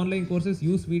of the online courses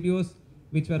use videos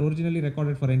which were originally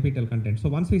recorded for NPTEL content. So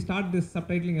once we start this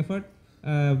subtitling effort,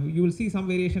 you will see some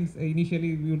variations. Initially,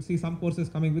 you will see some courses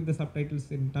coming with the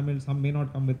subtitles in Tamil, some may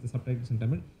not come with the subtitles in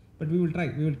Tamil, but we will try.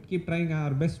 We will keep trying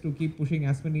our best to keep pushing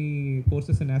as many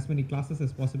courses and as many classes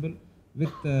as possible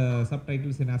with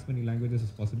subtitles in as many languages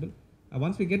as possible.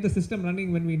 Once we get the system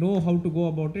running, when we know how to go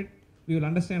about it, we will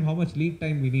understand how much lead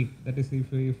time we need. That is, if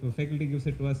faculty gives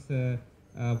it to us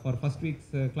for first week's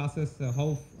classes,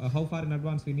 how far in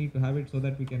advance we need to have it so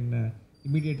that we can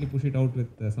immediately push it out with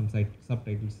some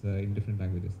subtitles in different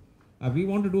languages. We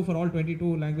want to do for all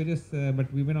 22 languages,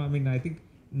 but we may not, I mean, I think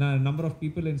number of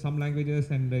people in some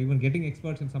languages and even getting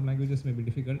experts in some languages may be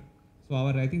difficult. So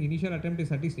our, I think, initial attempt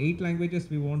is at least 8 languages.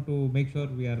 We want to make sure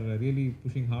we are really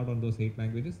pushing hard on those 8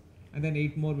 languages. And then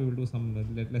 8 more, we will do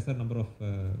some lesser number of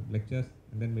lectures,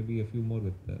 and then maybe a few more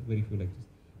with very few lectures.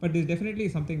 But this is definitely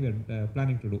something we are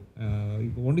planning to do.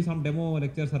 Only some demo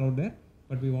lectures are out there,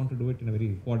 but we want to do it in a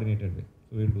very coordinated way.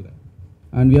 So we will do that.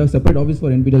 And we have separate office for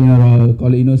NPTEL in our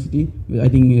college university. I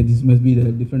think this must be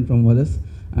different from others.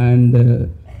 And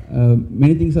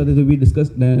many things are to be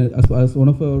discussed. As one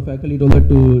of our faculty told us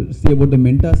to see about the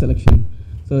mentor selection.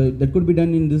 So that could be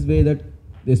done in this way, that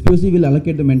the SPOC will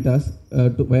allocate the mentors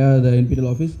via the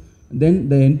NPTEL office. Then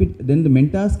the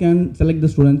mentors can select the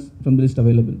students from the list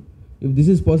available. If this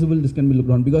is possible, this can be looked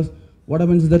on, because what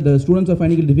happens is that the students are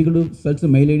finding it difficult to search the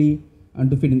mail ID and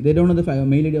to fit in. They don't know the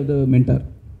mail ID of the mentor.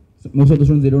 So most of the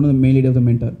students, they don't know the mail ID of the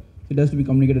mentor. So it has to be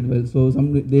communicated well. So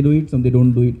some they do it, some they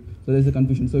don't do it. So there's a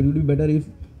confusion. So it would be better if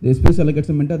the SPOC allocates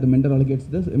the mentor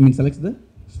allocates selects the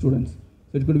students.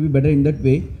 So it could be better in that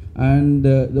way. And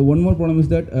the one more problem is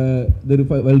that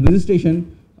while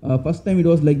registration, first time it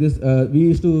was like this. We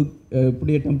used to put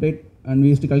a template and we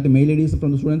used to collect the mail IDs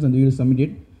from the students and we used to submit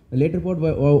it. The later part,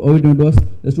 how it was,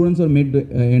 the students were made to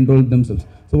enroll themselves.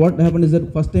 So what happened is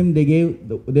that first time they gave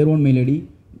their own mail ID.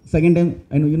 Second time,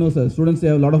 I know, you know, sir, students, they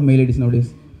have a lot of mail IDs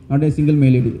nowadays, not a single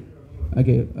mail ID.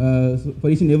 Okay, so for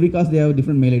each and every class they have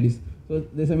different mail IDs. So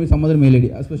they submit some other mail ID.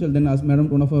 Especially then, as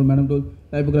one of our madam told,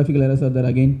 typographical errors are there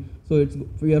again. So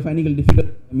we are finding it difficult.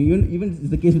 I mean, even it's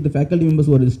the case with the faculty members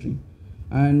who are registering.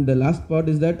 And the last part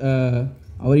is that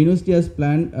our university has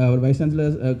planned, our vice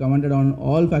chancellor has commented on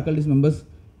all faculty members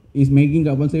is making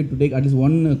compulsory to take at least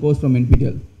one course from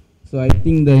NPTEL. So I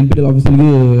think the NPTEL office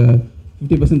will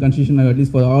give 50% concession at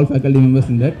least for all faculty members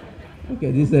in that.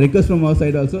 Okay, this is a request from our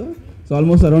side also. So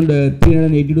almost around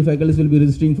 382 faculties will be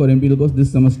registering for NPTEL course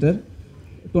this semester.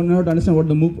 To now to understand what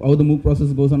how the MOOC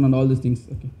process goes on and all these things.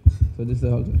 Okay, so this is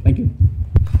also. Thank you.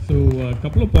 So a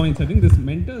couple of points. I think this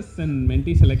mentors and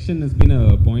mentee selection has been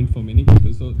a point for many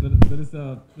people. So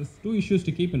there's 2 issues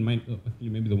to keep in mind. Actually,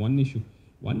 maybe the one issue.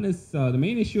 One is the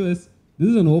main issue is this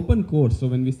is an open course. So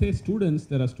when we say students,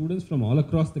 there are students from all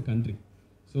across the country.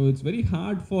 So it's very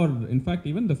hard for, in fact,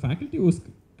 even the faculty who's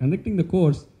conducting the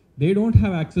course, they don't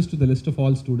have access to the list of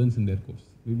all students in their course.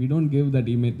 We don't give that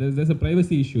email. There's a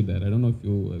privacy issue there. I don't know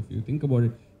if you think about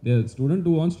it. The student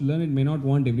who wants to learn it may not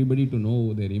want everybody to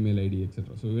know their email ID,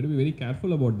 etc. So we have to be very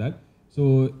careful about that.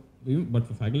 So, but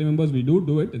for faculty members, we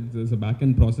do it. There's a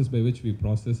back-end process by which we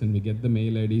process and we get the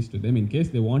mail IDs to them in case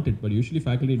they want it. But usually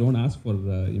faculty don't ask for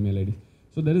email IDs.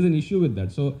 So there is an issue with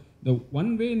that. So the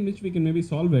one way in which we can maybe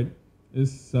solve it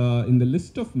is in the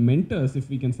list of mentors, if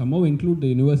we can somehow include the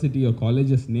university or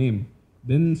college's name,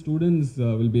 then students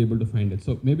will be able to find it.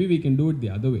 So maybe we can do it the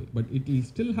other way, but it will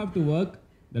still have to work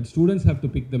that students have to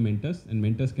pick the mentors and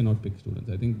mentors cannot pick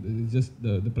students. I think it's just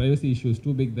the privacy issue is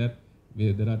too big that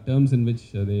there are terms in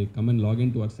which they come and log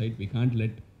into our site. We can't let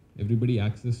everybody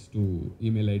access to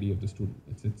email ID of the student.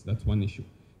 That's one issue.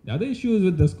 The other issue is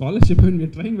with the scholarship, and we're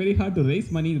trying very hard to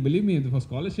raise money. Believe me, for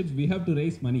scholarships, we have to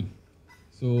raise money.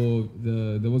 So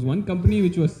there was one company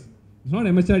which was, it's not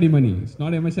MHRD money. It's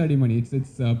not MHRD money.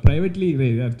 It's privately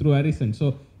raised through Harrison.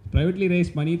 So privately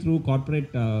raised money through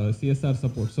corporate CSR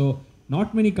support. So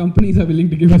not many companies are willing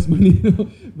to give us money.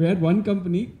 We had one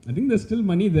company. I think there's still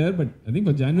money there, but I think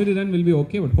for January run will be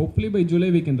okay. But hopefully by July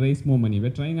we can raise more money.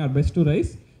 We're trying our best to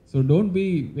raise. So don't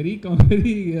be very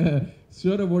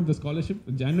sure about the scholarship.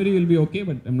 January will be okay,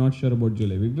 but I'm not sure about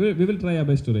July. We will try our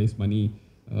best to raise money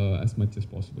as much as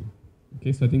possible.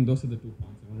 Okay, so I think those are the 2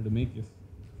 points I wanted to make. Yes.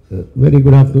 Very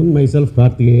good afternoon. Myself,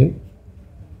 Karthikeyan,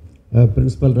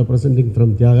 principal representing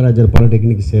from Tyagarajar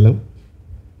Polytechnic, Salem.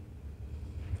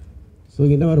 So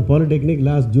in our Polytechnic,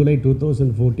 last July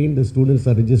 2014, the students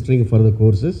are registering for the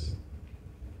courses.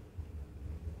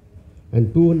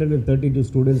 and 232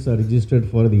 students are registered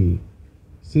for the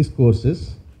 6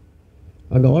 courses,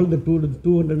 and all the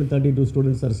 232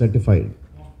 students are certified.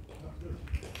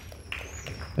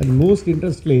 And most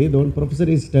interestingly, the one professor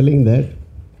is telling that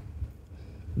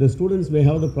the students may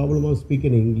have the problem of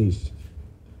speaking English.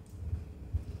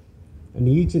 And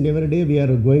each and every day we are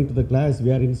going to the class,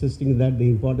 we are insisting that the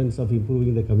importance of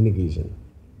improving the communication.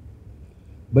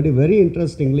 But very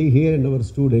interestingly, here in our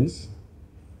students,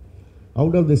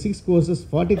 out of the 6 courses,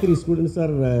 43 students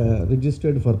are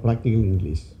registered for practical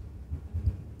English.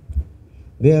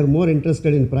 They are more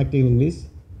interested in practical English,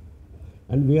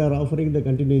 and we are offering the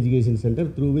continuing education center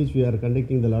through which we are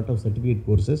conducting a lot of certificate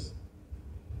courses.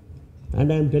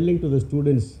 And I am telling to the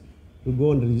students to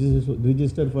go and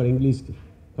register for English,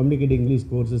 communicating English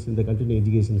courses in the continuing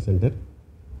education center.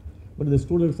 But the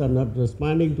students are not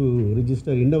responding to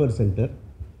register in our center,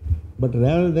 but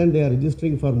rather than they are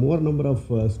registering for more number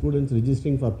of students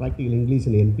registering for practical English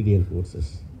and NPTEL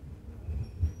courses.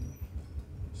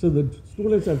 So the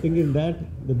students are thinking that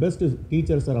the best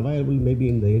teachers are available maybe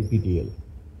in the NPTEL.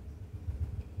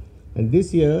 And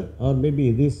this year, or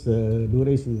maybe this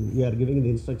duration, we are giving the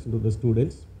instruction to the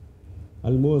students.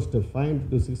 Almost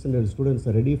 500 to 600 students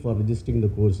are ready for registering the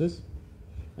courses.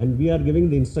 And we are giving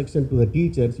the instruction to the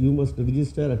teachers, you must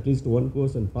register at least one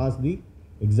course and pass the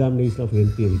examination of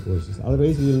NPTEL courses.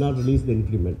 Otherwise, we will not release the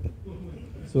increment.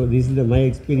 So this is my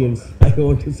experience. I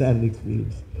want to share the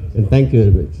experience. And thank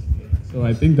you very much. So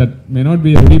I think that may not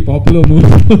be a very popular move.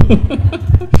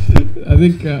 I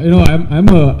think I'm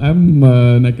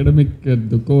an academic at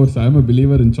the course. I'm a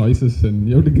believer in choices, and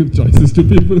you have to give choices to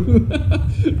people.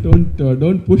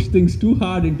 Don't push things too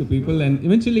hard into people, and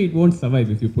eventually it won't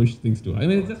survive if you push things too hard. I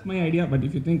mean, it's just my idea, but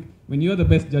if you think when you are the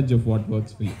best judge of what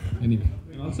works for you, anyway.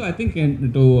 And also, I think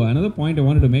to another point I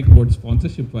wanted to make about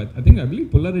sponsorship. I believe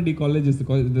Pullareddy College is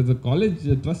the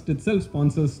college trust itself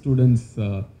sponsors students.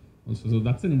 Also, so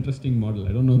that's an interesting model.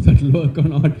 I don't know if that will work or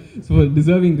not. So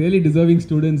really deserving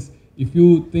students, if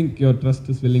you think your trust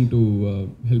is willing to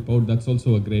help out, that's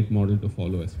also a great model to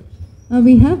follow as well.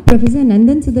 We have Professor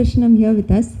Nandan Sudarshanam here with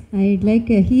us. I'd like,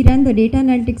 he ran the data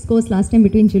analytics course last time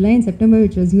between July and September,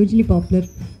 which was hugely popular.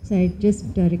 So I just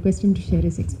request him to share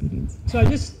his experience. So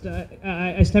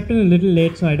I stepped in a little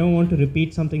late, so I don't want to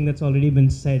repeat something that's already been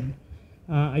said.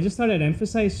 I just thought I'd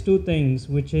emphasize 2 things,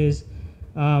 which is,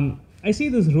 I see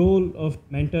this role of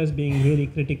mentors being really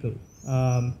critical,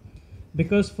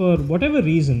 because for whatever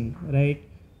reason, right,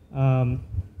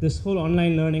 this whole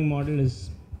online learning model is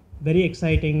very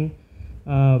exciting.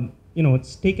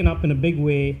 It's taken up in a big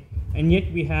way, and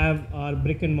yet we have our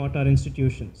brick and mortar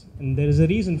institutions, and there is a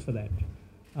reason for that.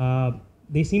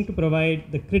 They seem to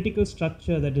provide the critical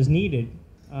structure that is needed,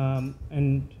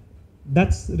 and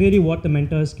that's really what the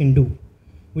mentors can do,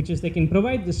 which is they can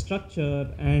provide the structure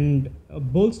and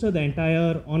bolster the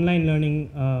entire online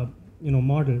learning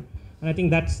model. And I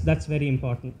think that's very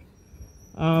important.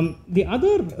 The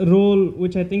other role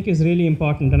which I think is really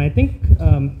important, and I think,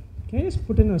 can I just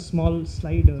put in a small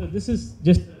slide? So this is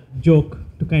just a joke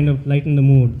to kind of lighten the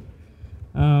mood.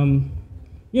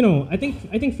 I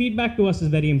think feedback to us is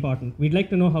very important. We'd like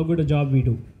to know how good a job we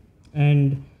do.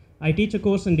 And I teach a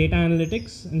course in data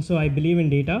analytics, and so I believe in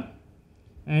data.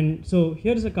 And so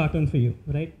here's a cartoon for you,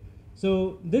 right?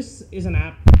 So this is an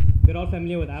app. We're all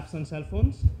familiar with apps on cell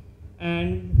phones.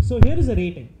 And so here is a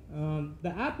rating. The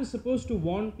app is supposed to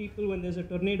warn people when there's a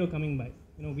tornado coming by.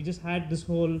 We just had this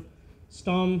whole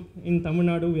storm in Tamil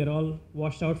Nadu. We are all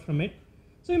washed out from it.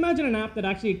 So imagine an app that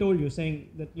actually told you, saying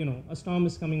that, a storm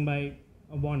is coming by,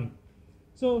 a warning.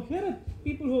 So here are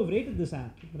people who have rated this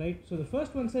app, right? So the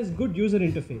first one says good user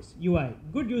interface, UI,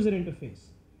 good user interface.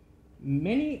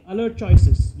 Many alert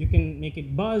choices. You can make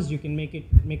it buzz, you can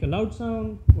make a loud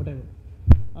sound, whatever.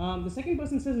 The second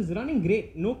person says it's running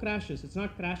great, no crashes, it's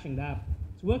not crashing the app.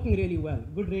 It's working really well,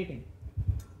 good rating.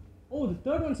 Oh, the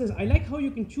third one says, I like how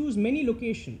you can choose many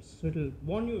locations. So it'll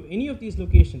warn you of any of these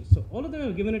locations. So all of them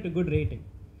have given it a good rating.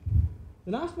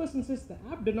 The last person says, the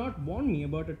app did not warn me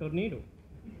about a tornado.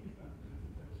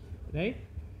 Right?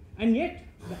 And yet,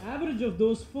 the average of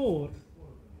those 4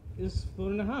 is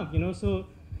 4.5,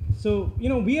 So,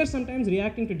 we are sometimes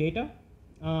reacting to data.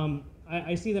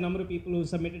 I see the number of people who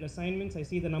submitted assignments, I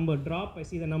see the number drop, I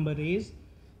see the number raise,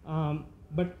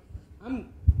 but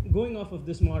I'm going off of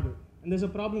this model, and there's a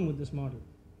problem with this model.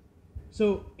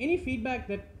 So any feedback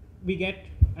that we get,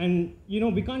 and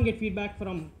we can't get feedback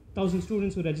from 1,000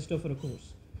 students who register for a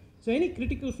course. So any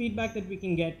critical feedback that we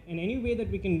can get, and any way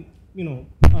that we can,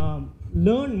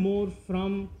 learn more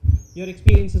from your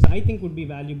experiences, I think would be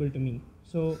valuable to me.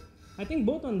 So I think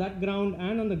both on that ground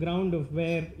and on the ground of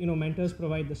where mentors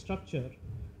provide the structure,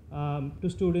 to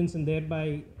students and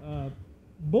thereby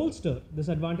bolster this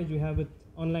advantage we have with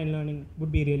online learning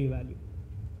would be really valued.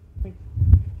 Thank you.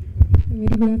 Very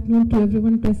good afternoon to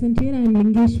everyone present here. I am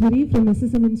Lingeshwari from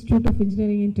SSM Institute of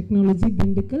Engineering and Technology,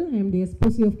 Dindikal. I am the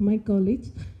SPOC of my college.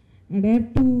 And I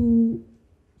have to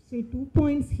say 2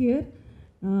 points here.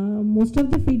 Most of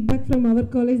the feedback from our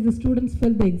college, the students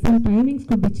felt the exam timings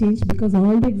could be changed because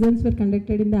all the exams were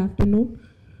conducted in the afternoon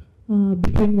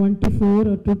between 1 to 4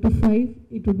 or 2 to 5.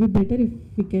 It would be better if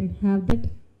we can have that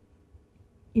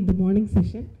in the morning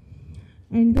session.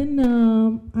 And then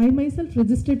I myself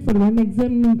registered for one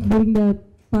exam during the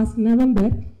past November,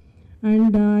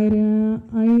 and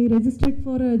I registered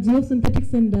for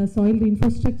geosynthetics and soil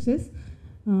infrastructures.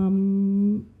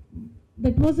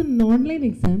 That was an online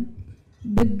exam.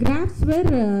 The graphs were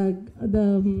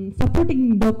the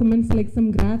supporting documents like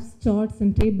some graphs, charts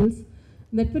and tables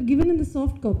that were given in the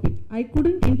soft copy. I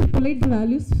couldn't interpolate the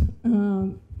values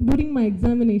during my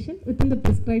examination within the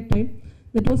prescribed time.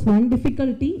 That was one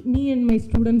difficulty. Me and my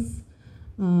students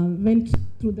went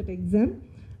through that exam.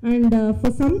 And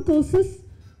for some courses,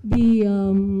 the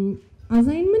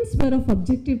assignments were of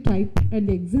objective type and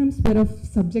the exams were of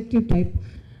subjective type.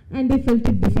 And they felt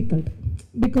it difficult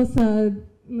because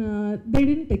they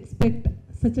didn't expect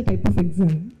such a type of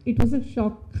exam. It was a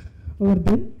shock over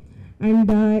them. And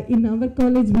in our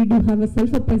college, we do have a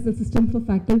self-appraisal system for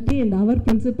faculty, and our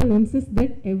principal insists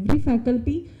that every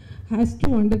faculty has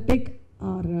to undertake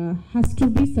or has to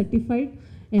be certified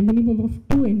a minimum of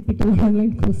 2 NPTEL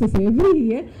online courses every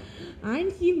year.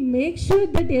 And he makes sure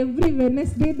that every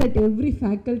Wednesday that every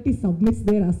faculty submits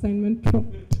their assignment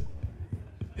properly.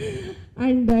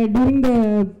 And during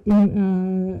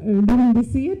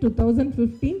this year,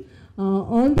 2015,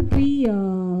 all the 3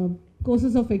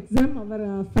 courses of exam,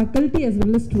 our faculty as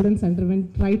well as students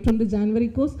underwent, right from the January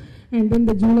course and then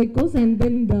the July course and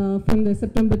then from the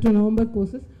September to November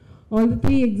courses. All the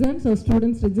 3 exams our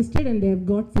students registered and they have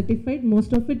got certified.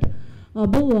 Most of it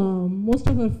most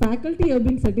of our faculty have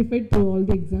been certified through all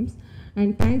the exams.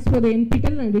 And thanks for the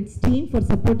NPTEL and its team for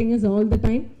supporting us all the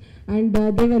time. And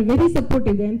they were very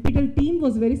supportive. The NPTEL team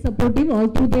was very supportive all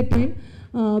through their time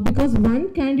because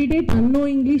one candidate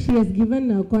unknowingly she has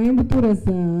given Coimbatore as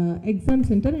exam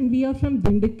center and we are from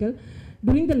Dindikal.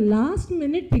 During the last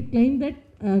minute we claimed that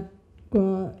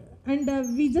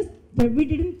we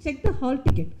didn't check the hall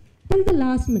ticket till the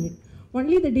last minute.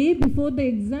 Only the day before the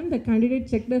exam, the candidate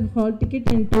checked the hall ticket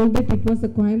and told that it was a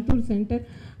Coimbatore center.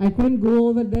 I couldn't go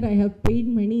over there. I have paid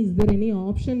money. Is there any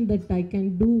option that I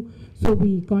can do? So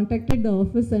we contacted the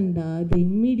office and they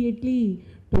immediately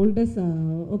told us,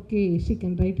 okay, she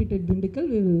can write it at Dindikal.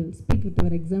 We will speak with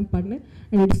our exam partner.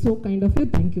 And it's so kind of you.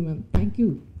 Thank you, ma'am. Thank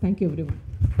you. Thank you, everyone.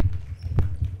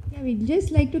 We'd just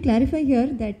like to clarify here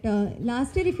that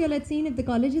last year, if you all had seen, if the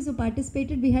colleges who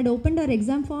participated, we had opened our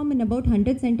exam form in about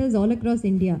 100 centers all across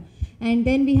India. And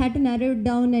then we had to narrow it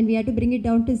down and we had to bring it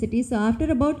down to cities. So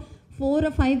after about 4 or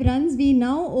 5 runs, we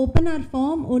now open our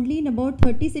form only in about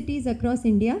 30 cities across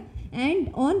India.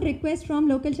 And on request from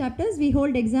local chapters, we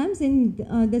hold exams in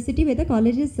the city where the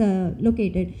college is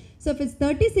located. So if it's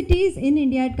 30 cities in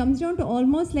India, it comes down to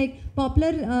almost like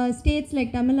popular states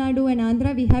like Tamil Nadu and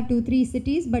Andhra, we have 2-3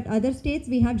 cities, but other states,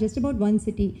 we have just about 1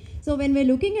 city. So when we're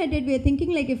looking at it, we're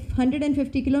thinking like if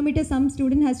 150 kilometers, some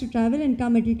student has to travel and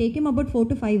come, it will take him about 4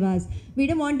 to 5 hours. We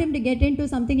don't want him to get into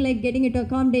something like getting into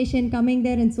accommodation, coming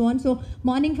there and so on. So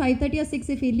morning 5:30 or 6,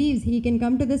 if he leaves, he can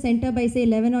come to the center by say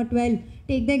 11 or 12,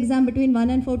 take the exam between 1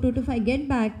 and 4, 2 to 5, get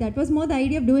back. That was more the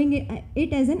idea of doing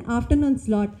it as an afternoon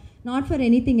slot, not for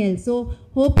anything else. So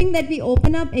hoping that we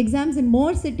open up exams in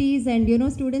more cities and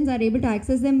students are able to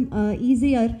access them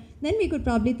easier, then we could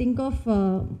probably think of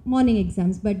morning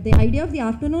exams. But the idea of the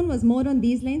afternoon was more on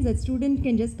these lines, that student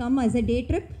can just come as a day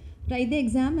trip, write the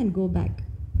exam and go back.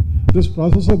 This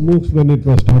process of MOOCs, when it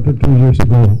was started 2 years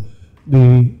ago,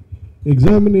 the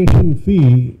examination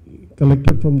fee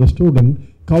collected from the student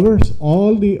covers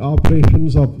all the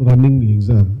operations of running the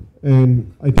exam.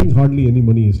 And I think hardly any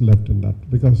money is left in that,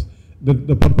 because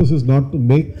the purpose is not to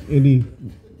make any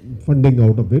funding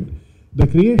out of it. The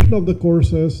creation of the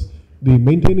courses, the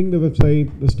maintaining the website,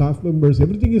 the staff members,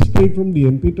 everything is paid from the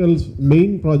NPTEL's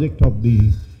main project of the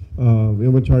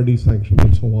MHRD sanction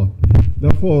and so on.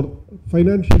 Therefore,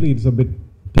 financially it's a bit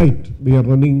tight. We are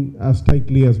running as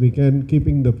tightly as we can,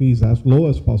 keeping the fees as low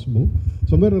as possible.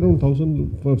 Somewhere around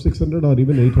 1,600 or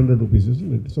even 800 rupees,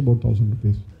 isn't it? It's about 1,000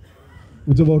 rupees.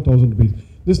 It's about 1,000 rupees.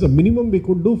 This is the minimum we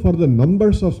could do for the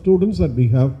numbers of students that we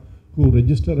have who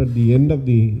register at the end of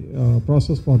the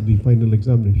process for the final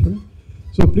examination.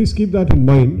 So please keep that in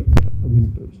mind. I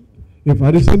mean, if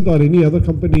Arisant or any other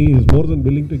company is more than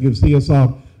willing to give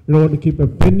CSR We don't want to keep a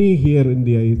penny here in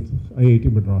the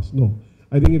IIT Madras. No.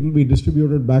 I think it will be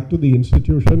distributed back to the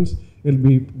institutions. It will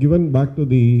be given back to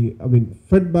the,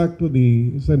 fed back to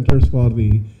the centers for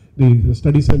the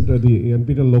study center, the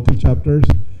NPTEL local chapters,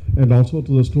 and also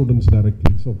to the students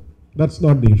directly. So that's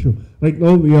not the issue. Right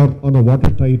now we are on a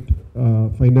watertight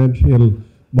financial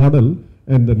model,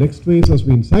 and the next phase has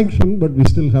been sanctioned, but we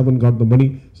still haven't got the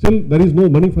money. Still, there is no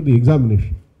money for the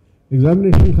examination.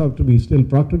 Examinations have to be still,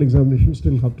 proctored examinations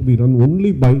still have to be run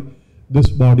only by this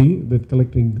body with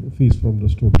collecting fees from the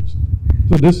students.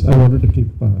 So this I wanted to keep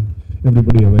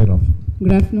everybody aware of.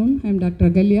 Good afternoon, I am Dr.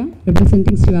 Agalya,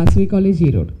 representing Sri Vasavi College,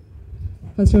 Erode.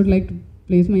 First I would like to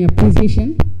place my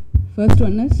appreciation. First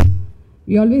one is,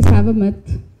 we always have a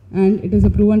myth, and it is a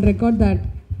proven record that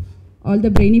all the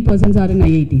brainy persons are in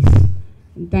IITs.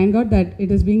 And thank God that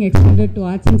it is being extended to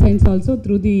arts and science also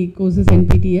through the courses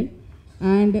NPTEL.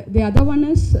 And the other one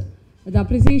is, the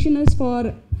appreciation is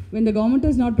for when the government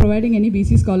is not providing any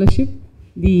BC scholarship,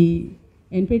 the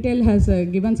NPTEL has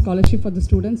given scholarship for the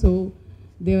students, so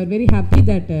they were very happy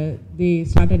that they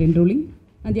started enrolling.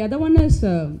 And the other one is,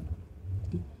 the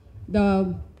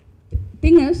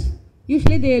thing is,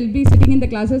 usually they will be sitting in the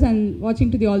classes and watching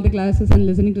to all the classes and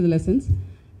listening to the lessons.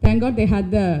 Thank God they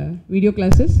had the video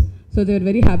classes, so they were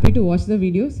very happy to watch the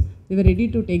videos. They were ready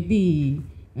to take the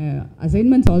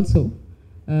assignments also.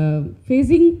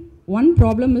 Facing one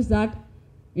problem is that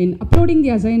in uploading the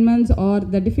assignments or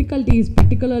the difficulties,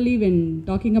 particularly when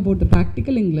talking about the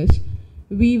practical English,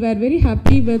 we were very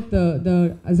happy with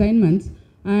the assignments,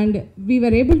 and we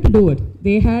were able to do it.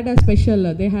 They had a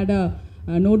special, they had a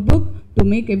notebook to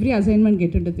make every assignment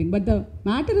get into thing. But the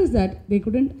matter is that they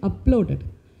couldn't upload it.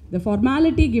 The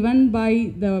formality given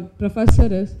by the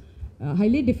professor is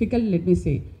highly difficult, let me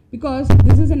say, because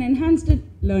this is an enhanced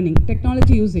learning,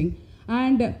 technology using.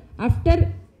 And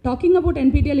after talking about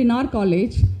NPTEL in our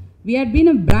college, we had been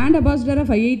a brand ambassador of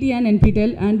IIT and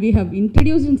NPTEL, and we have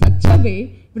introduced in such a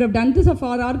way, if we have done this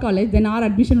for our college, then our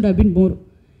admission would have been more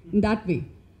in that way.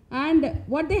 And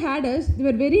what they had is, they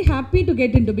were very happy to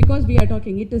get into, because we are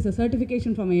talking, it is a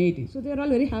certification from IIT. So they are all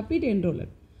very happy to enroll it.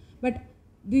 But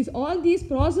all these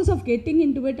process of getting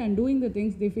into it and doing the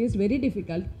things, they faced very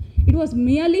difficult. It was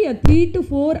merely a 3 to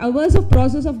 4 hours of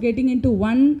process of getting into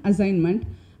one assignment,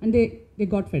 and they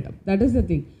got fed up. That is the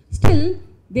thing. Still,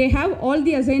 they have all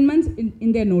the assignments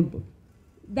in their notebook.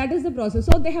 That is the process.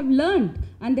 So they have learned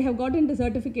and they have got into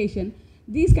certification.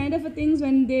 These kind of things,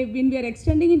 when we are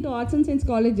extending into arts and science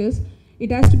colleges,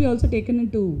 it has to be also taken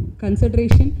into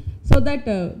consideration, so that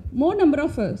more number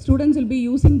of students will be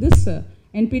using this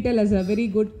NPTEL as a very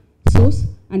good source.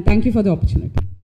 And thank you for the opportunity.